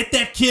 Hit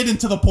that kid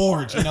into the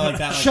porch, you know, like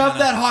that. Like, Shove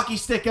that hockey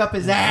stick up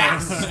his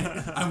ass.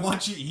 I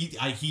want you.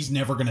 He's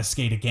never gonna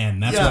skate again.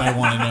 That's what I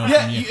want to know.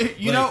 Yeah, from you.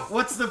 you know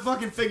what's the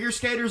fucking figure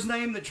skater's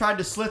name that tried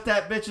to slit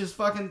that bitch's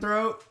fucking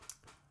throat?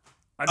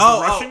 The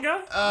Russian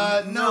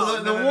guy?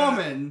 No, the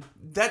woman.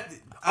 That.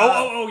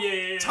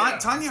 Yeah.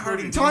 Tanya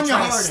Harding didn't Tanya try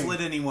Harding. to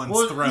slit anyone's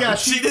Well, throat. yeah,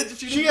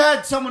 she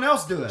had someone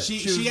else do it.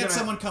 She had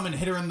someone come and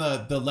hit her in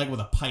the leg with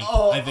a pipe.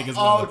 Oh, I think is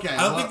okay.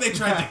 I don't think they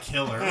tried to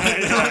kill her.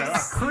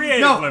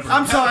 Creative No, liberty.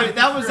 I'm sorry.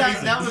 That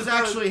was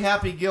actually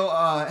Happy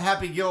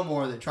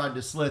Gilmore that tried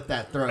to slit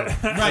that throat.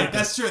 Right,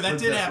 that's true. That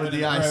did happen. With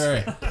the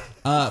ice. Right.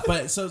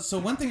 But so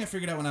one thing I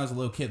figured out when I was a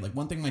little kid, like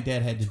one thing my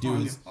dad had to do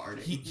is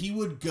he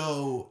would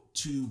go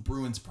to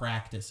Bruins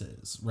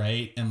practices,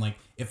 right? And like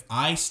if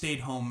I stayed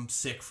home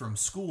sick from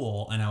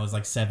school and I was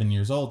like 7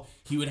 years old,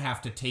 he would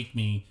have to take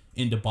me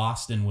into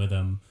Boston with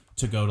him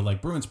to go to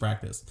like Bruins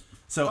practice.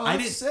 So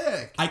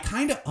Sick. I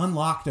kind of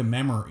unlocked a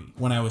memory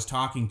when I was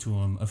talking to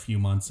him a few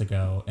months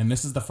ago, and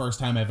this is the first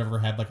time I've ever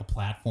had like a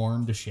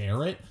platform to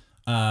share it.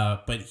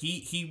 But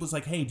he was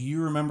like, "Hey, do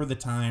you remember the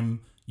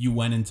time you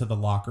went into the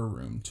locker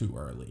room too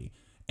early?"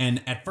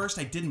 And at first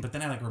I didn't, but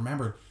then I like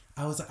remembered.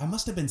 I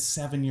must have been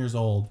 7 years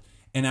old,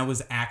 and I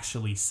was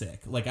actually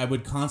sick. Like I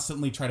would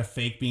constantly try to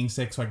fake being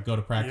sick so I could go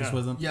to practice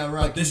with him. Yeah,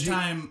 right. But this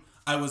time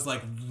I was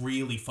like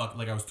really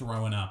like I was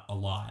throwing up a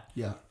lot.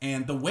 Yeah.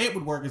 And the way it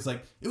would work is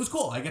like, it was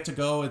cool. I get to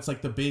go. It's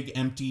like the big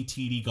empty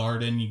TD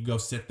Garden. You can go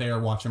sit there,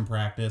 watch him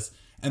practice.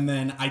 And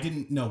then I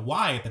didn't know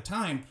why at the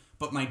time,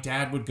 but my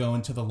dad would go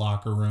into the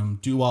locker room,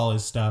 do all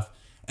his stuff.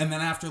 And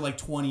then after like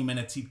 20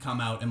 minutes, he'd come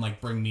out and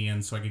like bring me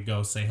in so I could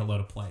go say hello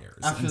to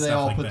players. After they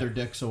all put their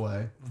dicks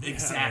away.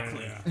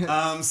 Exactly.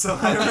 So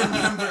I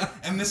remember,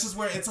 and this is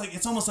where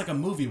it's almost like a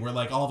movie where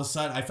like all of a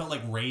sudden I felt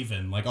like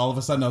Raven. Like all of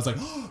a sudden I was like,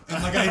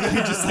 and like I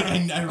just like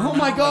I oh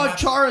my God,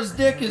 Chara's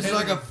dick is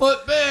like a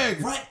foot big.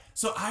 Right.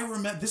 So I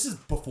remember, this is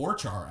before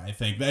Chara, I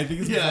think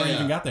it's before I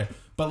even got there.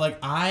 But like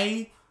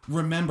I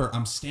remember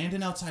I'm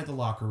standing outside the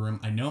locker room.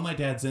 I know my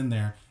dad's in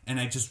there,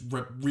 and I just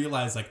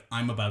realize like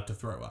I'm about to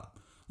throw up.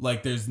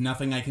 Like there's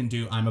nothing I can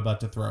do. I'm about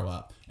to throw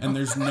up, and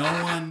there's no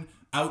one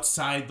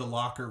outside the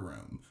locker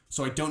room.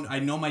 So I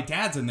know my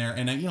dad's in there,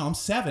 and I'm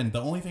 7. The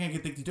only thing I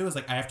can think to do is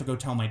like I have to go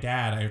tell my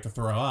dad I have to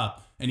throw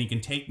up, and he can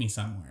take me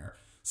somewhere.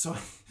 So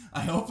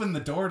I open the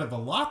door to the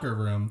locker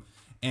room,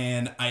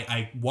 and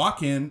I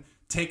walk in,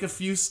 take a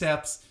few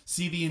steps,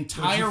 see the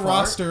entire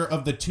roster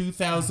of the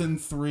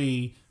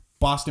 2003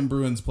 Boston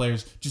Bruins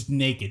players just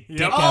naked,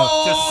 dick out.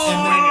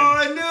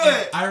 I knew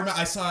it.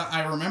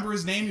 I remember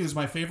his name. He was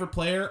my favorite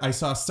player. I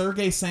saw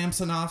Sergei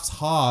Samsonov's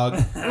hog.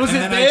 Was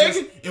it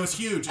big? It was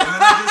huge. And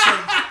then I just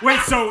like, wait,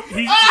 so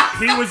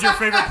he was your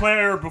favorite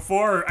player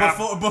before?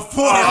 Or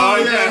before.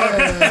 Oh,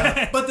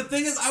 yeah. But the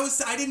thing is,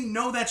 I didn't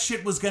know that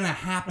shit was gonna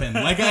happen.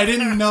 Like I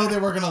didn't know they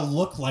were gonna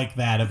look like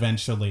that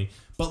eventually.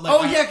 But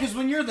like, because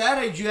when you're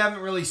that age, you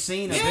haven't really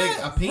seen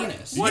a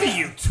penis. What are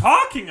you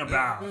talking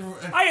about?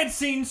 I had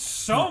seen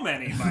so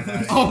many by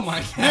that age. Oh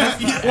my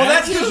God. Well,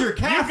 that's because you're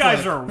Catholic. You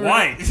guys are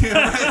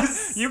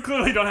white. You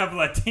clearly don't have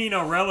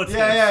Latino relatives.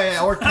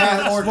 Yeah. Or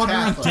Catholic.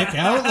 Dick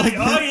out? Like,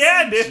 oh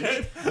yeah,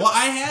 dude. Well,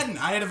 I hadn't.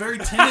 I had a very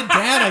timid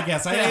dad, I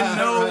guess. I didn't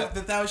know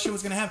that shit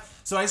was gonna happen.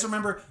 So I just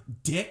remember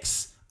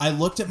dicks I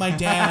looked at my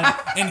dad,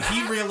 and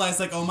he realized,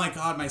 like, oh my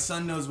god, my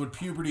son knows what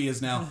puberty is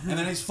now. And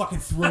then I just fucking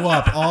threw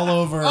up all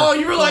over. Oh,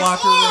 you were the like,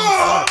 locker room.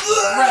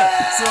 oh!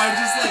 Right. So I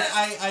just like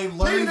I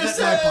learned that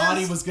my Penises!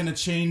 body was gonna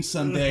change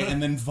someday,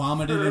 and then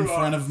vomited in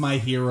front of my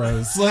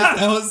heroes. Like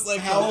that was like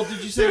How old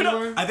did you say you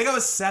were? I think I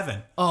was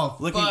 7. Oh,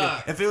 Looking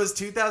fuck. good. If it was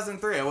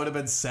 2003, I would have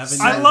been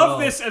 7. I years love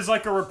old. this as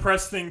like a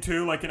repressed thing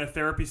too, like in a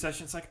therapy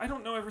session. It's like, I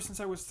don't know, ever since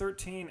I was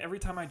 13, every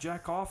time I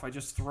jack off, I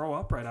just throw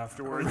up right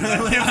afterwards. And I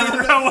can't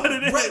figure out what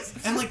it is. Right,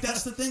 and like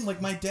that's the thing.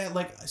 Like my dad,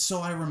 like so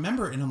I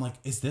remember it, and I'm like,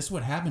 "Is this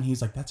what happened?"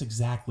 He's like, "That's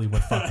exactly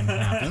what fucking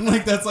happened."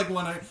 Like that's like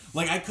when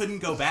I couldn't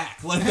go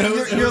back. Like that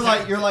was, You're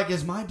like,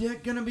 is my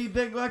dick gonna be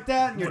big like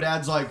that? And your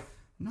dad's like,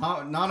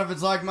 no, none of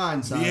it's like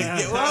mine, son.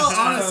 Well,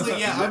 honestly,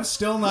 yeah, I'm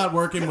still not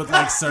working with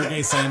like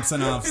Sergei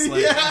Samsonov's.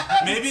 Like,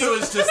 maybe it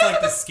was just like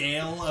the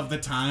scale of the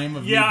time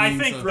of. Yeah, me I being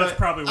think so, that's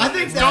probably what I it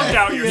think is. that- Don't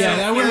doubt yourself. Yeah,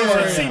 that wouldn't It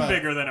worry seemed about it.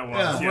 bigger than it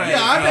was. Yeah,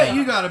 Yeah, I bet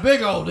you got a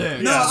big old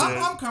dick. No,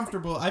 Yeah, I'm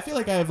comfortable. I feel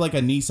like I have like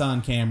a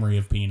Nissan Camry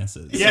of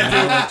penises.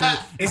 Yeah,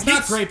 So, it's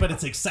not great, but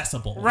it's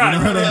accessible. Right, You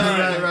know what I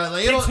right, mean? Right.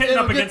 Like, Keeps hitting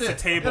up get against the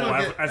table it'll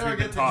as it'll we've get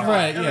been the talking. job-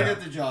 Right, it'll yeah.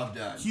 get the job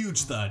done.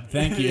 Huge thud.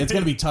 Thank you. It's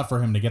gonna be tough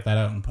for him to get that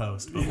out in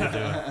post, but we'll do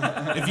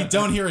it. If you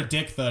don't hear a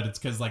dick thud, it's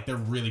because like they're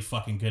really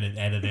fucking good at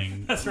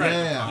editing. That's right.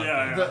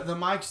 Yeah. Yeah. The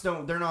mics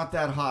they're not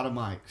that hot of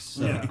mics.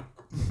 So. Yeah.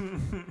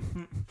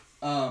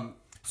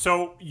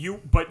 So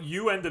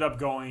you ended up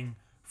going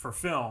for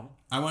film.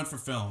 I went for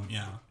film,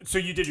 yeah. So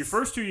you did your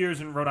first 2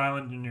 years in Rhode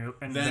Island,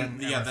 and then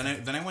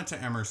Emerson. Then I went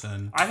to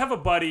Emerson. I have a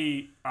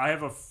buddy. I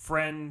have a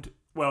friend.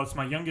 Well, it's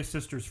my youngest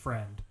sister's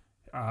friend,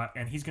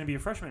 and he's going to be a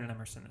freshman in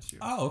Emerson this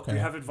year. Oh, okay. Do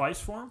you have advice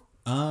for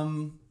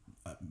him?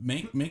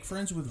 Make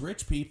friends with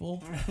rich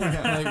people.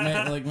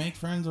 make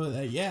friends with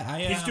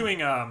He's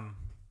doing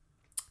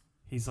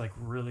he's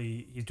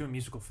doing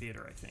musical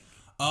theater, I think.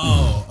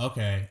 Oh,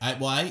 okay.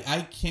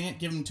 I can't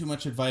give him too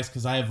much advice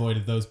because I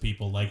avoided those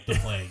people like the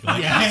plague.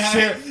 Like,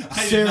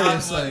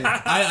 Seriously.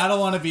 I don't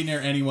want to be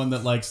near anyone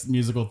that likes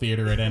musical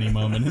theater at any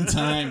moment in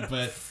time.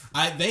 But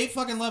they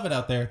fucking love it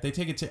out there. They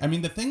take it. I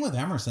mean, the thing with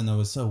Emerson though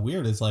is so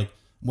weird. Is like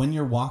when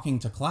you're walking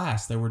to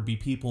class, there would be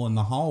people in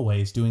the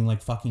hallways doing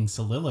like fucking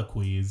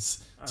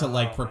soliloquies to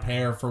like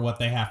prepare for what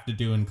they have to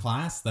do in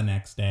class the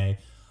next day.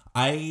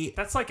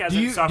 That's like as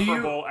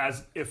insufferable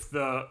as if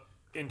the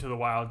Into the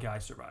Wild guy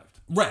survived.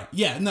 Right.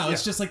 Yeah. No,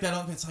 it's just like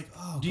that. It's like,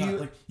 oh,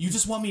 God, you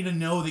just want me to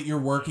know that you're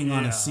working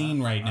on a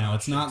scene right now.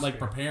 It's not like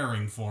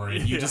preparing for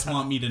it. You just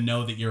want me to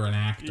know that you're an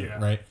actor,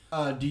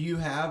 right? Do you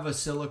have a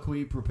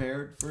soliloquy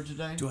prepared for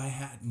today? Do I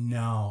have?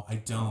 No, I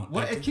don't.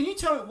 What? Can you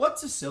tell me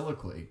what's a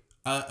soliloquy?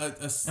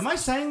 Am I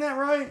saying that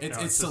right?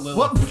 It's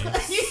soliloquy.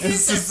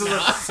 It's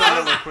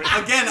soliloquy.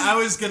 Again, I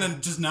was gonna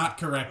just not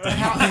correct it.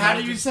 How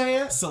do you say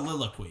it?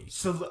 Soliloquy.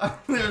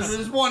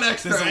 There's one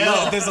extra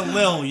L. There's a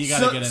lil you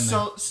gotta get in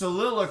there.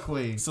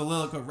 Soliloquy.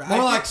 Soliloquy.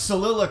 More like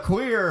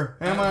soliloqueer.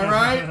 Am I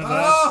right?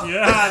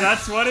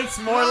 That's what it's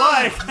more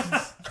like.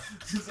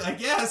 I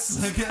guess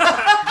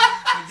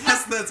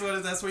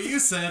that's what you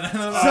said. I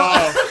don't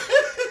know.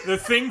 The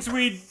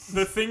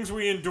things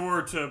we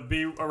endure to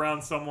be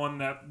around someone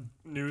that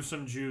knew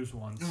some Jews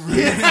once.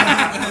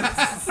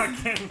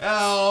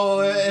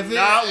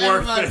 Not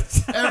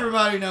worth it.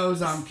 Everybody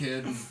knows I'm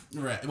kidding.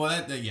 Right.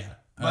 Well, yeah.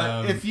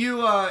 But if you,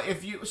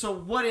 so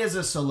what is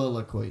a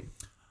soliloquy?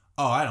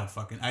 Oh, I don't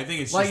fucking. I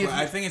think it's Like just. if-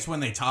 I think it's when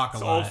they talk a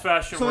It's lot. old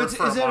fashioned So word it's-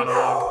 for is a it-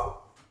 monologue.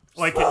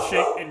 Like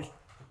in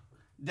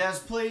Des,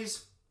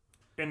 please.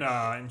 in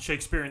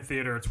Shakespearean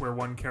theater, it's where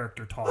one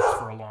character talks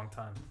for a long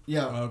time.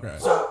 Yeah. Okay.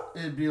 So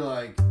it'd be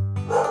like,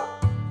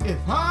 if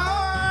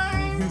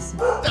I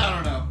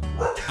don't know.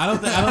 I don't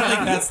think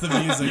that's the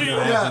music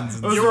that happens.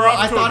 in You were off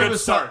I to a thought good it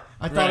was start.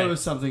 I thought Right. it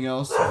was something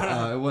else.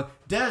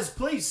 Des,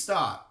 please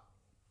stop.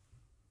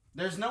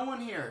 There's no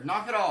one here.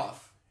 Knock it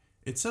off.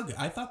 It's so good.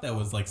 I thought that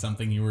was like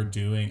something you were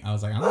doing. I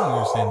was like, I don't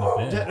understand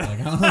the bit. Like,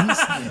 I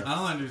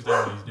don't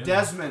understand what he's doing.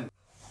 Desmond.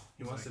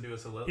 He wants to do a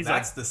soliloquy. He's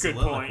That's like, the good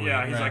soliloquy. point.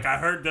 Yeah, he's right. like, I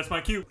heard that's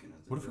my cue.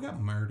 What if we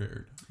got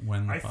murdered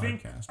when the I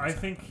podcast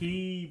think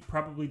he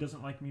probably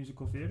doesn't like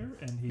musical theater,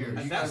 and he. Here, you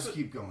that's guys what-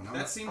 keep going.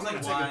 that seems I'm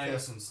like gonna why- take a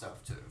piss and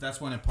stuff too.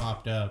 That's when it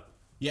popped up.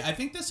 Yeah, I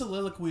think the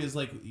soliloquy is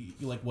like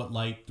what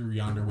light through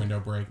yonder window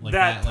break. Like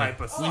That like,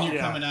 type of when you're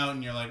yeah. coming out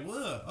and you're like,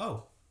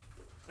 whoa,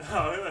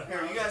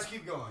 Here, you guys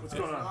keep going. What's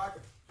going on?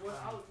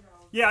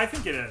 Yeah, I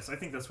think it is. I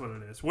think that's what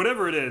it is.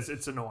 Whatever it is,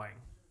 it's annoying.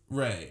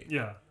 right.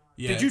 Yeah.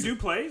 Yeah, Did you it's- do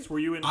plays? Were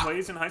you in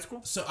plays in high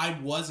school? So I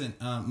wasn't.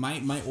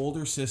 My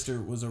older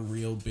sister was a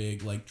real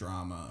big like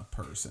drama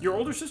person. Your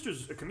older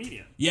sister's a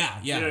comedian. Yeah.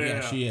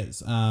 She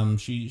is.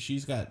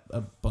 She's got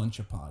a bunch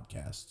of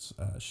podcasts.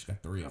 She's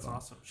got 3 of That's them.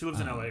 awesome. She lives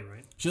in LA,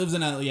 right? She lives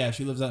in LA.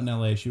 She lives out in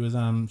LA. She was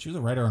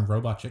a writer on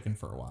Robot Chicken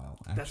for a while.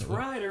 Actually. That's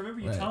right. I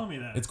remember you Right. telling me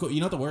that. It's cool. You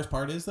know what the worst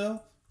part is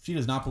though? she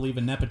does not believe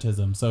in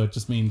nepotism, so it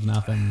just means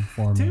nothing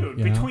for me. Dude,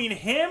 you know? between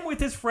him with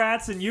his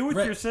frats and you with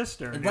your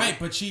sister. Dude. Right,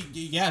 but she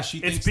thinks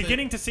it's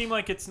beginning to seem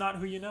like it's not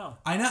who you know.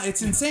 I know,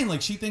 it's insane.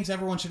 Like, she thinks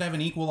everyone should have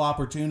an equal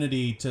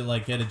opportunity to,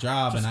 like, get a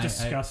job. Just and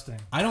disgusting.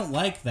 I don't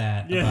like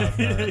that about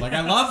her. Like,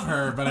 I love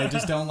her, but I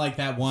just don't like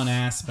that one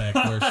aspect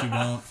where she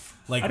won't,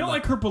 like... I don't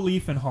like her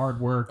belief in hard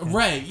work.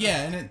 Right,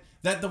 yeah, and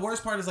the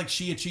worst part is, like,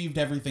 she achieved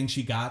everything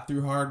she got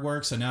through hard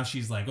work, so now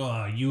she's like,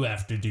 oh, you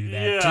have to do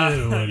that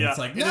too. And it's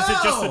like, no! Is it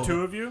just the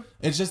two of you?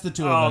 It's just the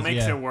two of us. Oh, it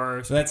makes it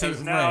worse. So that's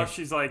because now right.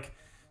 she's like,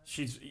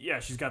 she's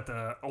got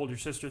the older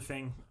sister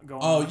thing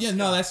going Oh, on. yeah,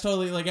 no, that's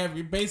totally,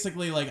 like,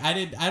 basically, like,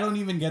 I don't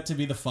even get to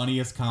be the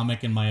funniest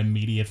comic in my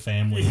immediate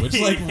family, which,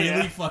 like,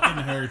 really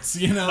fucking hurts,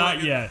 you know? Not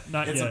Like, yet.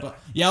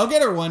 Yeah, I'll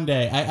get her one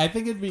day. I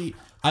think it'd be...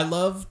 I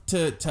love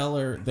to tell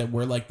her that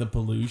we're like the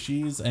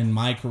Belushis, and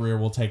my career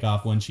will take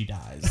off when she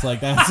dies.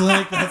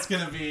 That's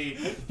gonna be.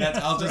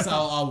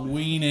 I'll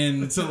wean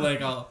into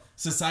like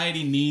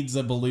society needs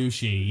a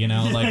Belushi, you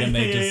know, like, and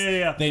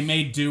they they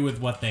made do with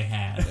what they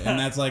had, and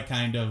that's like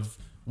kind of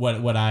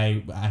what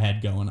I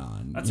had going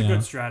on. That's a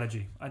good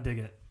strategy. I dig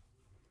it.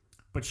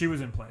 But she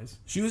was in plays.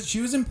 She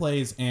was in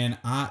plays, and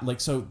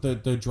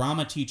the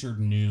drama teacher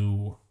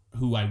knew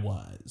who I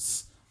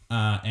was.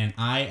 And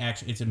I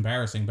actually, it's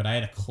embarrassing, but I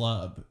had a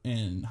club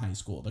in high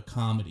school, the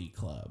comedy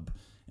club,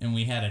 and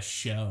we had a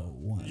show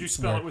once. Did you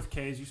spell it with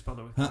K's? You spelled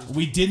it with K's?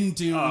 We didn't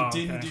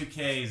do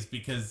K's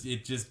because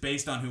it just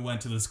based on who went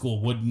to the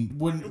school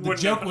the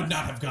joke would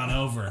not have gone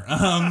over.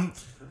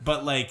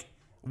 But like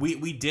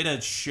we did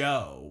a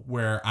show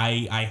where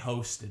I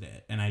hosted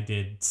it and I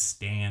did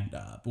stand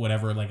up,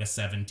 whatever like a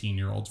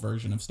 17-year-old's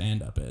version of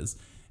stand up is,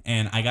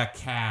 and I got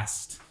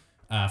cast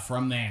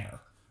from there.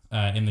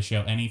 In the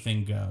show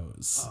Anything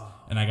Goes,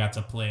 and I got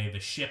to play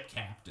the ship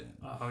captain.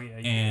 Oh yeah.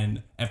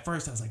 And at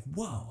first I was like,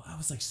 "Whoa!" I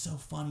was like, so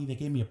funny. They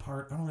gave me a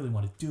part. I don't really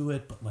want to do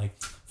it, but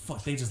like,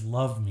 fuck, they just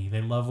love me.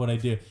 They love what I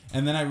do.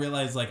 And then I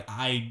realized like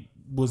I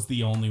was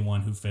the only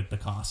one who fit the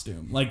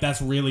costume. Like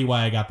that's really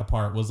why I got the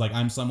part. Was like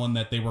I'm someone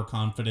that they were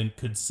confident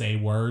could say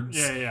words.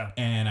 Yeah.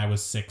 And I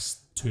was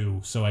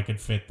 6'2", so I could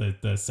fit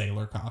the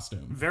sailor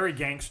costume. Very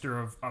gangster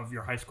of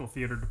your high school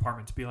theater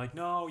department to be like,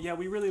 no, yeah,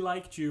 we really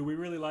liked you.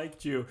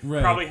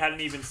 Right. Probably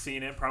hadn't even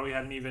seen it. Probably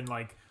hadn't even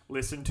like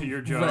listened to your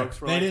jokes.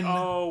 Right. We're like,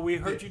 oh, we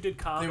heard you did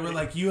comedy. They were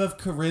like, you have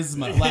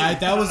charisma. Like,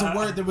 that was a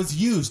word that was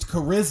used,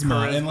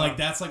 charisma. And like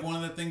that's like one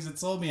of the things that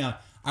sold me on.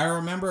 I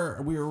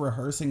remember we were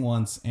rehearsing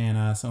once,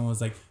 and someone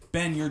was like,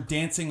 Ben, you're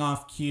dancing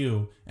off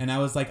cue. And I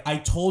was like, I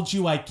told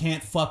you I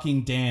can't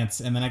fucking dance.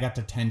 And then I got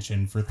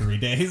detention for 3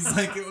 days.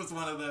 Like, it was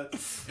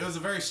a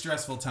very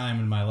stressful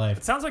time in my life.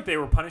 It sounds like they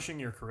were punishing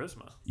your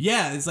charisma.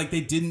 Yeah, it's like they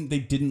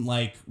didn't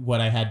like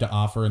what I had to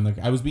offer. And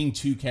I was being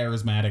too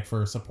charismatic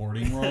for a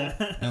supporting role.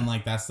 And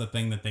like, that's the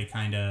thing that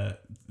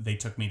they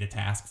took me to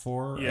task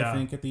for, I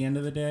think, at the end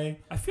of the day.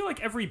 I feel like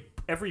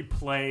every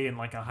play in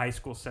like a high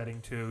school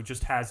setting too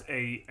just has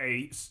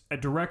a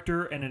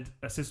director and an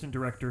assistant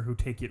director who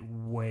take it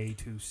way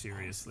too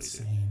seriously.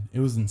 It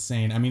was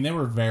insane. I mean, they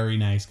were very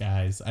nice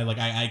guys.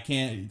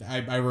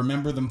 I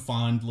remember them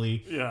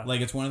fondly. Yeah.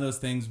 Like it's one of those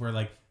things where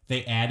like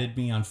they added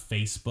me on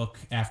Facebook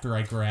after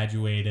I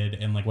graduated,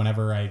 and like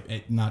whenever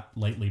not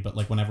lately, but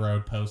like whenever I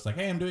would post like,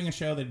 hey, I'm doing a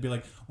show, they'd be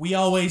like, we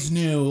always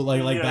knew,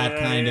 that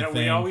kind of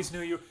thing. We always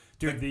knew you.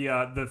 Dude,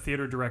 the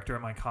theater director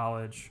at my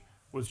college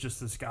was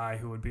just this guy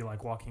who would be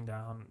like walking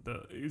down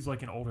he was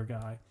like an older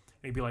guy.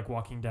 He'd be like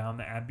walking down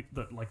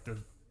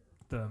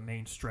the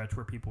main stretch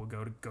where people would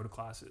go to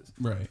classes,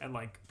 right? And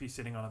like be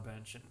sitting on a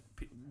bench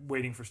and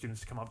waiting for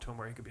students to come up to him,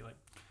 where he could be like,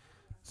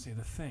 "See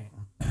the thing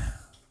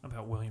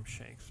about William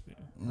Shakespeare,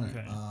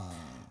 okay?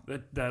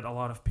 That a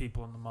lot of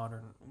people in the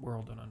modern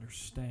world don't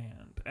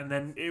understand." And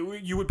then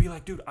you would be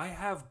like, "Dude, I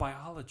have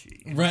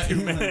biology in right? 2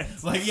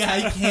 minutes." Like, yeah,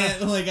 I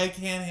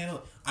can't handle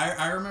it.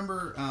 I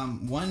remember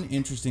one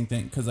interesting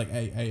thing because like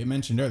I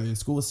mentioned earlier, the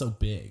school was so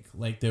big.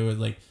 Like there was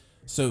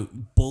so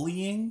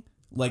bullying.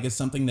 Like is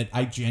something that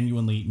I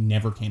genuinely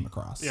never came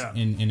across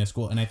in a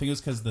school, and I think it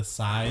was because the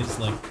size,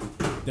 like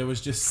there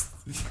was just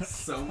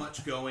so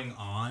much going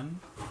on,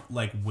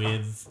 like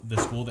with the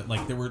school that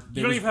like you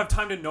don't even have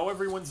time to know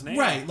everyone's name,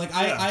 right? Like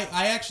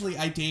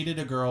I dated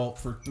a girl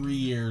for 3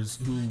 years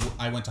who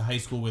I went to high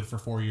school with for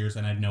 4 years,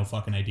 and I had no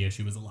fucking idea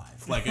she was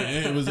alive. Like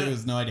it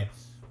was no idea.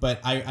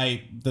 But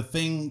the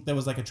thing that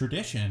was like a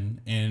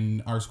tradition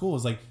in our school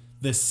was like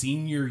the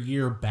senior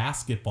year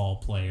basketball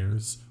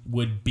players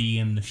would be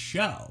in the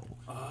show.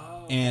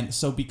 And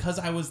so because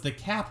I was the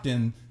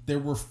captain, there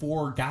were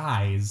 4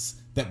 guys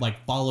that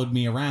like followed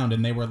me around,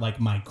 and they were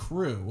like my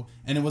crew.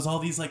 And it was all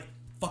these like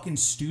fucking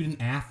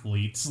student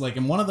athletes. Like,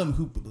 and one of them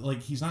who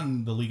like he's not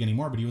in the league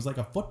anymore, but he was like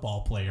a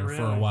football player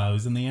for a while. He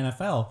was in the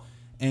NFL,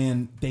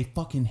 and they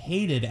fucking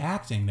hated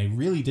acting. They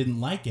really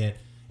didn't like it.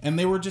 And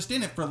they were just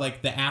in it for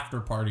like the after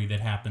party that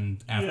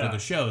happened after the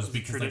shows,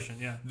 because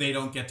like, they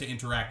don't get to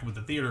interact with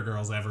the theater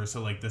girls ever.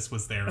 So like this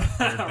was their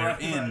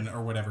in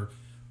or whatever.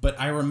 But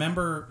I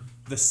remember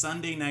the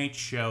Sunday night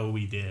show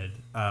we did.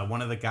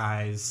 One of the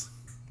guys,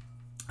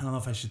 I don't know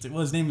if I should say,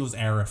 well, his name was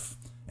Arif.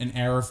 and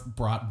Arif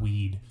brought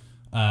weed.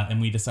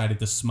 And we decided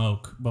to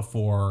smoke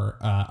before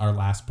our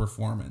last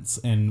performance.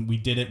 And we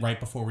did it right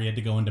before we had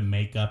to go into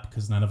makeup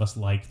because none of us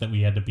liked that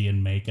we had to be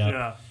in makeup.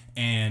 Yeah.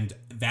 And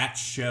that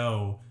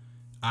show,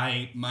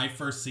 my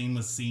first scene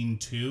was scene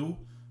 2.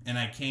 And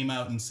I came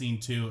out in scene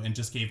 2 and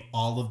just gave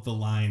all of the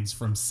lines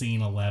from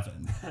scene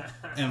 11.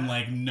 And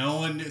like no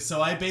one knew.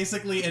 So I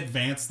basically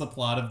advanced the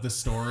plot of the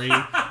story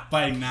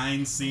by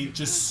 9 scenes,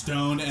 just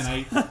stoned.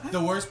 And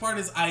the worst part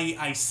is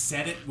I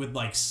said it with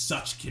like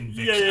such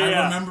conviction.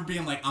 I remember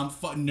being like,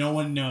 no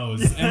one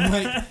knows. And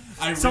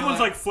like,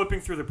 someone's like flipping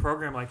through the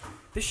program like,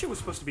 this shit was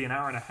supposed to be an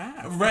hour and a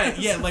half. Right,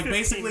 yeah, like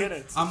basically,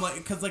 minutes. I'm like,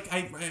 because like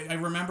I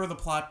remember the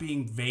plot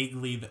being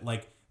vaguely that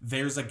like,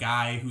 there's a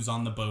guy who's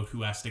on the boat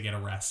who has to get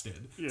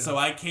arrested. Yeah. So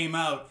I came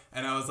out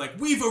and I was like,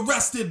 we've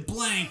arrested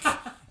blank.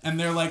 And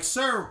they're like,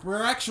 sir,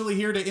 we're actually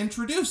here to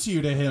introduce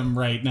you to him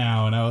right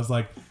now. And I was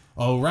like,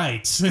 oh,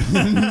 right.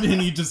 And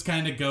then you just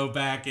kind of go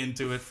back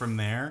into it from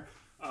there.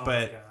 Oh,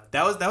 but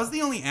that was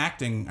the only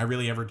acting I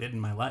really ever did in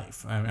my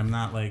life. I'm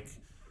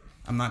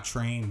not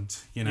trained,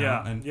 you know.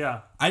 Yeah, and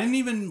yeah. I didn't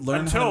even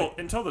learn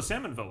until the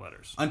Salmonville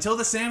letters. Until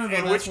the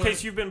Salmonville. In which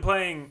case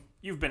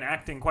you've been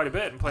acting quite a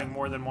bit and playing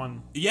more than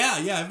one.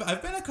 Yeah.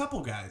 I've been a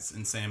couple guys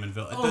in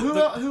Salmonville. Oh,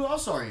 who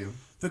else are you?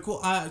 The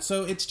cool.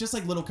 So it's just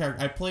like little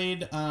character. I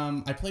played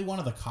one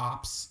of the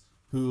cops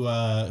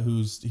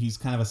he's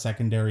kind of a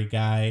secondary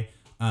guy.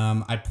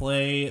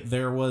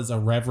 There was a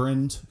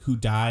reverend who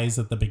dies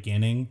at the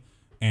beginning,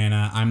 and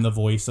I'm the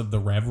voice of the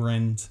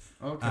reverend.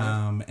 Okay.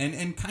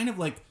 And kind of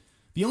like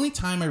the only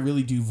time I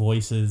really do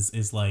voices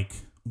is like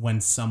when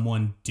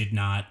someone did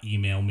not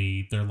email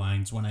me their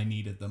lines when I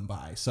needed them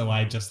by. So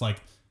I just like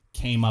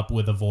came up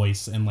with a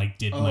voice and like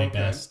did my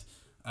best.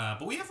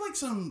 But we have like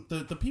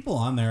the people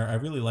on there. I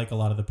really like a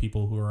lot of the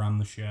people who are on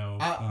the show.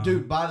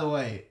 Dude, by the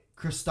way,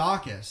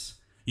 Christakis.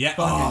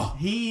 Yeah.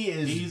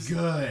 He's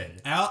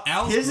good.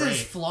 Al's his great.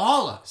 is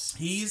flawless.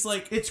 He's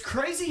like, it's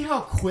crazy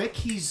how quick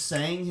he's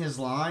saying his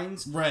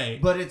lines.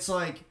 Right. But it's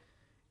like,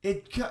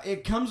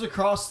 it comes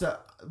across the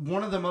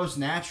one of the most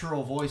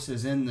natural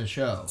voices in the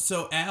show.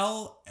 So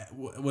Al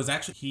was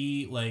actually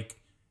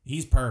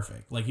he's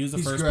perfect. Like he was the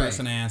first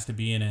person I asked to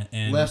be in it.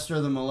 And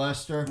Lester the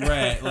Molester.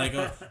 Right. Like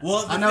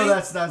well, I know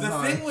that's the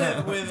not thing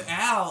with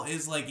Al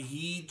is like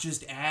he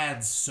just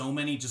adds so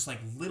many just like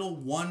little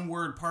one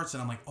word parts,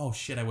 and I'm like, oh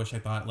shit, I wish I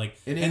thought like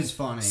it is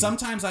funny.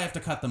 Sometimes I have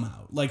to cut them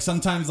out. Like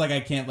sometimes like I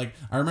can't like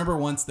I remember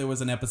once there was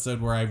an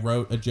episode where I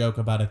wrote a joke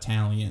about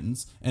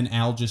Italians, and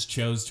Al just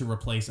chose to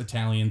replace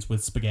Italians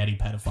with spaghetti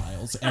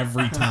pedophiles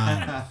every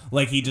time.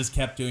 Like he just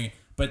kept doing it.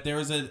 But there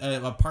was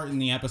a part in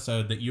the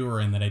episode that you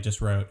were in that I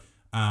just wrote.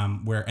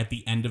 Where at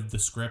the end of the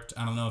script,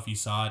 I don't know if you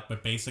saw it,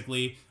 but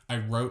basically I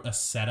wrote a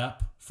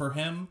setup for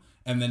him,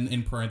 and then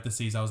in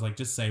parentheses I was like,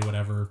 just say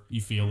whatever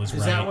you feel is right.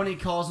 Is that when he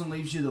calls and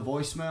leaves you the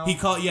voicemail?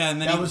 And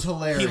then that was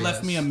hilarious. He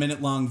left me a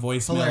minute-long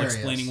voicemail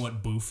explaining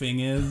what boofing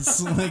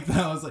is. Like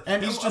that was like,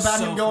 and about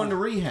him going to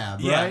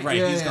rehab. Right?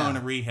 Yeah, he's going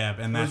to rehab,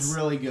 and that was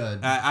really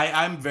good.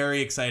 I'm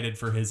very excited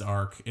for his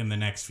arc in the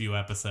next few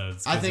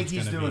episodes. I think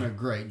he's doing a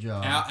great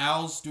job.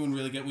 Al's doing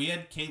really good. We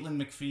had Caitlin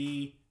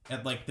McPhee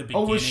at like the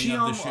beginning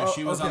of the show.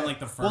 She was on like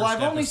the first episode. Well,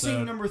 I've only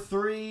seen number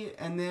 3,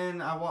 and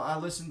then I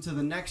listened to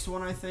the next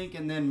one, I think,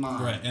 and then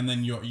mine. Right, and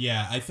then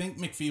I think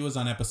McPhee was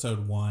on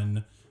episode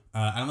 1.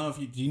 I don't know if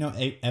do you know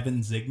Evan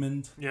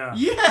Zygmunt? Yeah.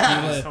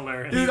 Yeah.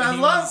 Hilarious. Dude, I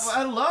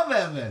love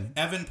Evan.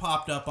 Evan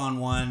popped up on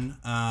one,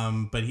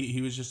 but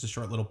he was just a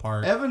short little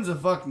part. Evan's a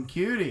fucking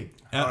cutie.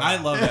 I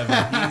love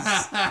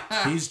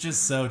Evan. He's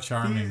just so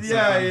charming. He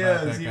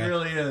is. He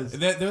really is.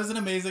 There was an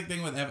amazing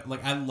thing with Evan.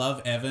 Like, I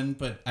love Evan,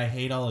 but I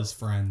hate all his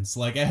friends.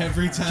 Like,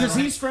 every time. Because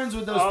he's friends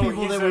with those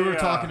people that we were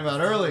talking about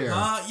earlier.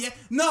 Yeah.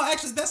 No,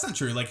 actually, that's not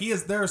true. Like,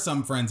 there are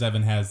some friends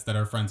Evan has that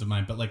are friends of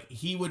mine, but, like,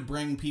 he would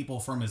bring people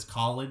from his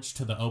college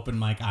to the open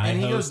mic I hosted.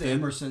 And he goes to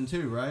Emerson,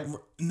 too, right?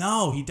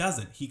 No, he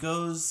doesn't. He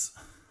goes...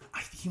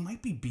 he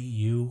might be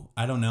BU.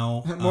 I don't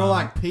know. More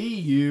like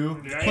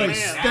PU.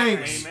 Place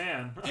stinks.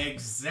 Amen.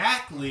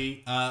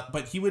 Exactly.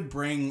 But he would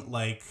bring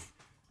like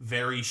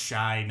very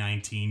shy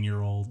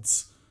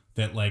 19-year-olds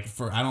that like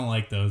I don't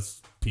like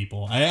those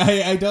people.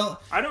 I don't.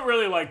 I don't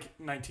really like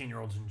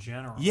 19-year-olds in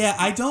general. Yeah,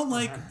 I don't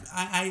like.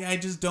 I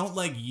just don't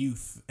like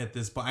youth at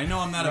this point. I know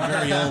I'm not a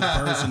very old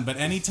person, but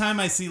anytime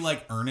I see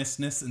like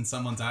earnestness in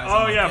someone's eyes,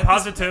 I'm like,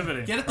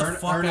 positivity. Get it the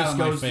fuck Ernest out of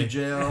my goes face. to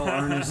jail.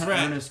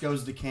 Ernest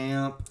goes to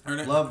camp.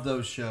 Love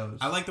those shows.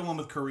 I like the one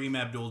with Kareem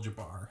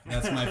Abdul-Jabbar.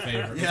 That's my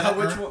favorite. Yeah,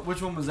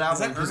 which one was that? Is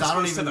that Because I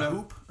don't even know.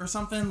 Hoop or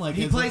something like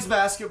he plays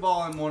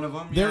basketball in one of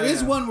them. There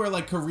is one where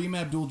like Kareem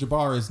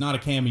Abdul-Jabbar is not a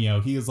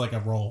cameo. He is like a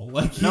role.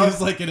 Like he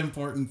is like an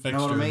important fixture.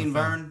 Know what I mean,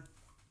 Vern?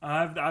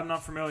 I'm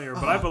not familiar,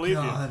 but I believe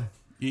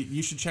you.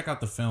 You should check out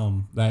the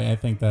film. I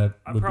think that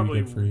would be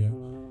good for you.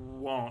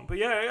 Won't, but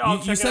yeah, I'll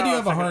check it out. You said you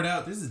have a hard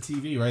out. This is a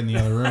TV right in the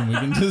other room. We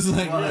can just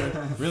like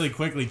really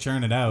quickly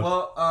churn it out.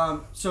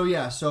 Well, so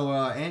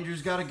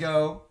Andrew's got to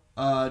go.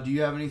 Do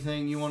you have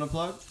anything you want to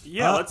plug?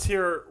 Yeah, let's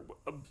hear.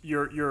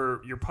 your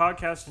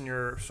podcast and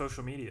your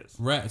social medias.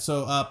 Right.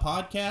 So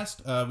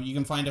podcast, you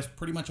can find us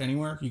pretty much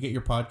anywhere you get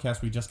your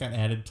podcast. We just got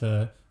added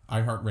to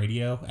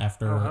iHeartRadio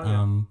after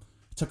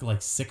it took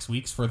like 6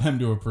 weeks for them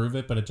to approve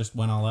it, but it just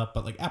went all up.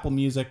 But like Apple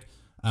Music,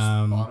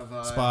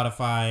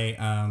 Spotify.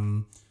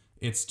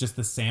 It's just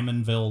the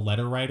Salmonville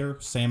letter writer.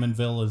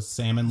 Salmonville is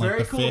salmon like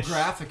the fish. Very cool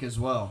graphic as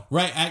well.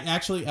 Right.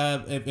 Actually,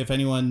 if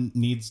anyone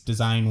needs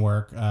design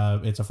work,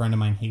 it's a friend of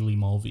mine, Haley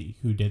Mulvey,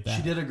 who did that.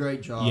 She did a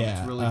great job. Yeah,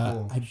 It's really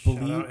cool. I Shout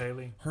believe out,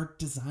 Haley. her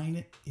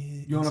design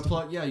is. You want to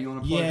plug? Yeah, you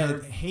want to plug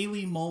her?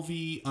 Haley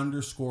Mulvey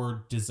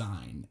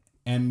 _design.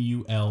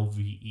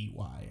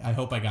 MULVEY. I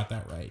hope I got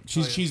that right.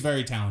 She's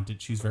very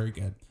talented. She's very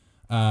good.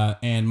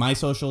 And my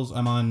socials,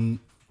 I'm on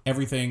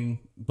everything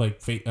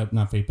like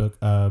not Facebook,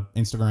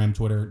 Instagram,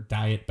 Twitter.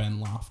 Diet Ben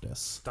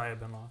Loftus. Diet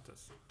Ben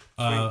Loftus.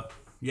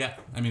 Yeah.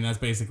 I mean that's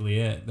basically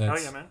it.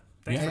 Hell yeah, man.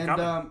 Thanks for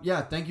coming.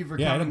 Thank you for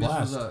I had coming. a This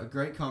was blast. a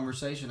great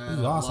conversation. I had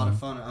was a awesome. lot of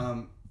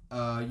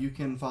fun. You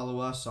can follow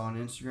us on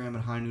Instagram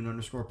at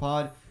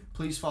highnoon_pod.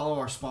 Please follow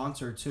our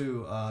sponsor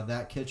too,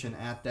 That Kitchen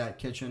at That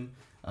Kitchen.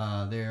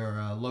 They're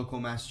a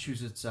local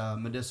Massachusetts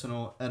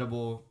medicinal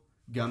edible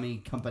gummy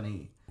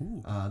company.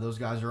 Those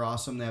guys are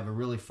awesome. They have a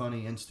really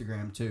funny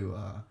Instagram too.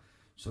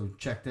 So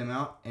check them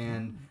out.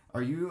 And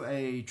are you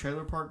a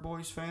Trailer Park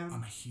Boys fan?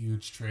 I'm a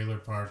huge Trailer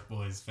Park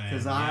Boys fan.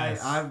 Because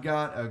yes. I've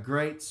got a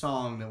great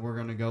song that we're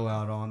going to go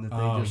out on that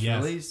they just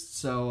released.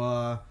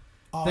 So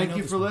thank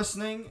you for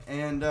listening.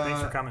 And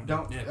Thanks for coming.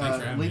 Don't Yeah, thanks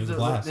for having me. It leave was a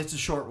blast. it's a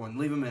short one.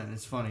 Leave them in.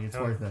 It's funny. It's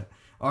worth it.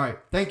 All right.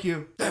 Thank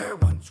you. There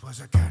once was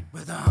a cat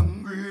with a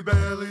hungry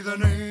belly. The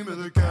name of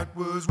the cat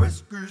was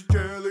Whiskers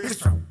Jelly. His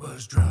throat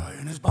was dry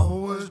and his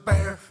bowl was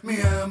bare.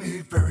 Meow, me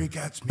furry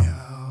cats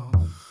meow.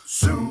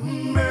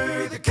 Soon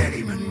may the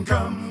kittyman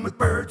come with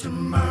birds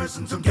and mice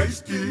and some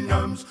tasty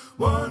nums.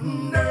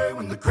 One day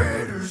when the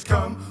critters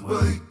come,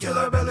 we'll eat till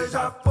our bellies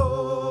are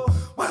full.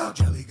 Well,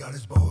 Jelly got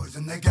his boys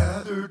and they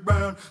gathered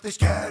round. They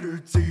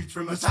scattered seeds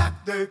from a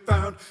sack they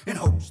found, in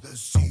hopes the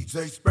seeds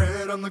they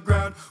spread on the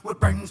ground would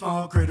bring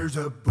small critters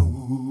a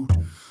boot.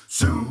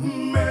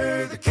 Soon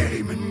may the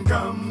kittyman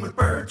come with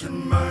birds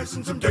and mice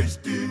and some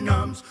tasty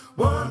nums.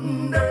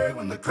 One day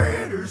when the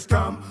critters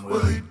come,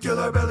 we'll eat till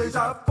our bellies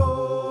are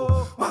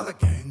full. While the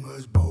gang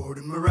was bored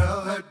and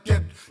morale had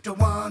dipped, till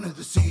one of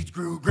the seeds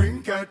grew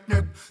green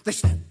catnip. They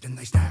snipped and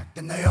they stacked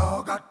and they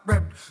all got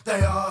ripped.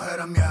 They all had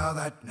a meow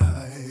that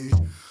night.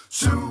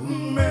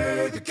 Soon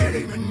may the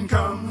kittyman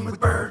come with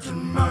birds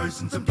and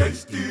mice and some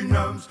tasty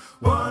nums.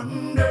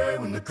 One day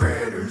when the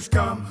critters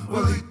come,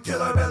 we'll eat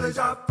till our bellies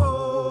are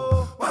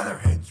full. While their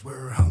heads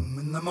were hung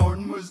and the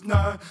morn was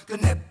nigh, the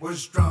nip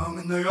was strong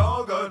and they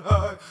all got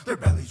high. Their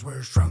bellies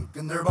were shrunk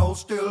and their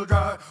bowls still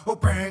dry. Oh,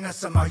 bring us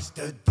some ice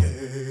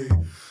today.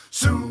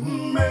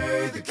 Soon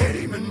may the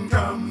kittyman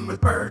come with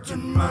birds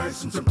and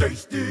mice and some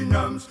tasty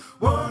nums.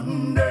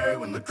 One day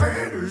when the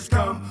critters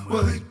come,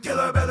 we'll eat till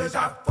our bellies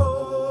are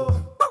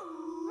full.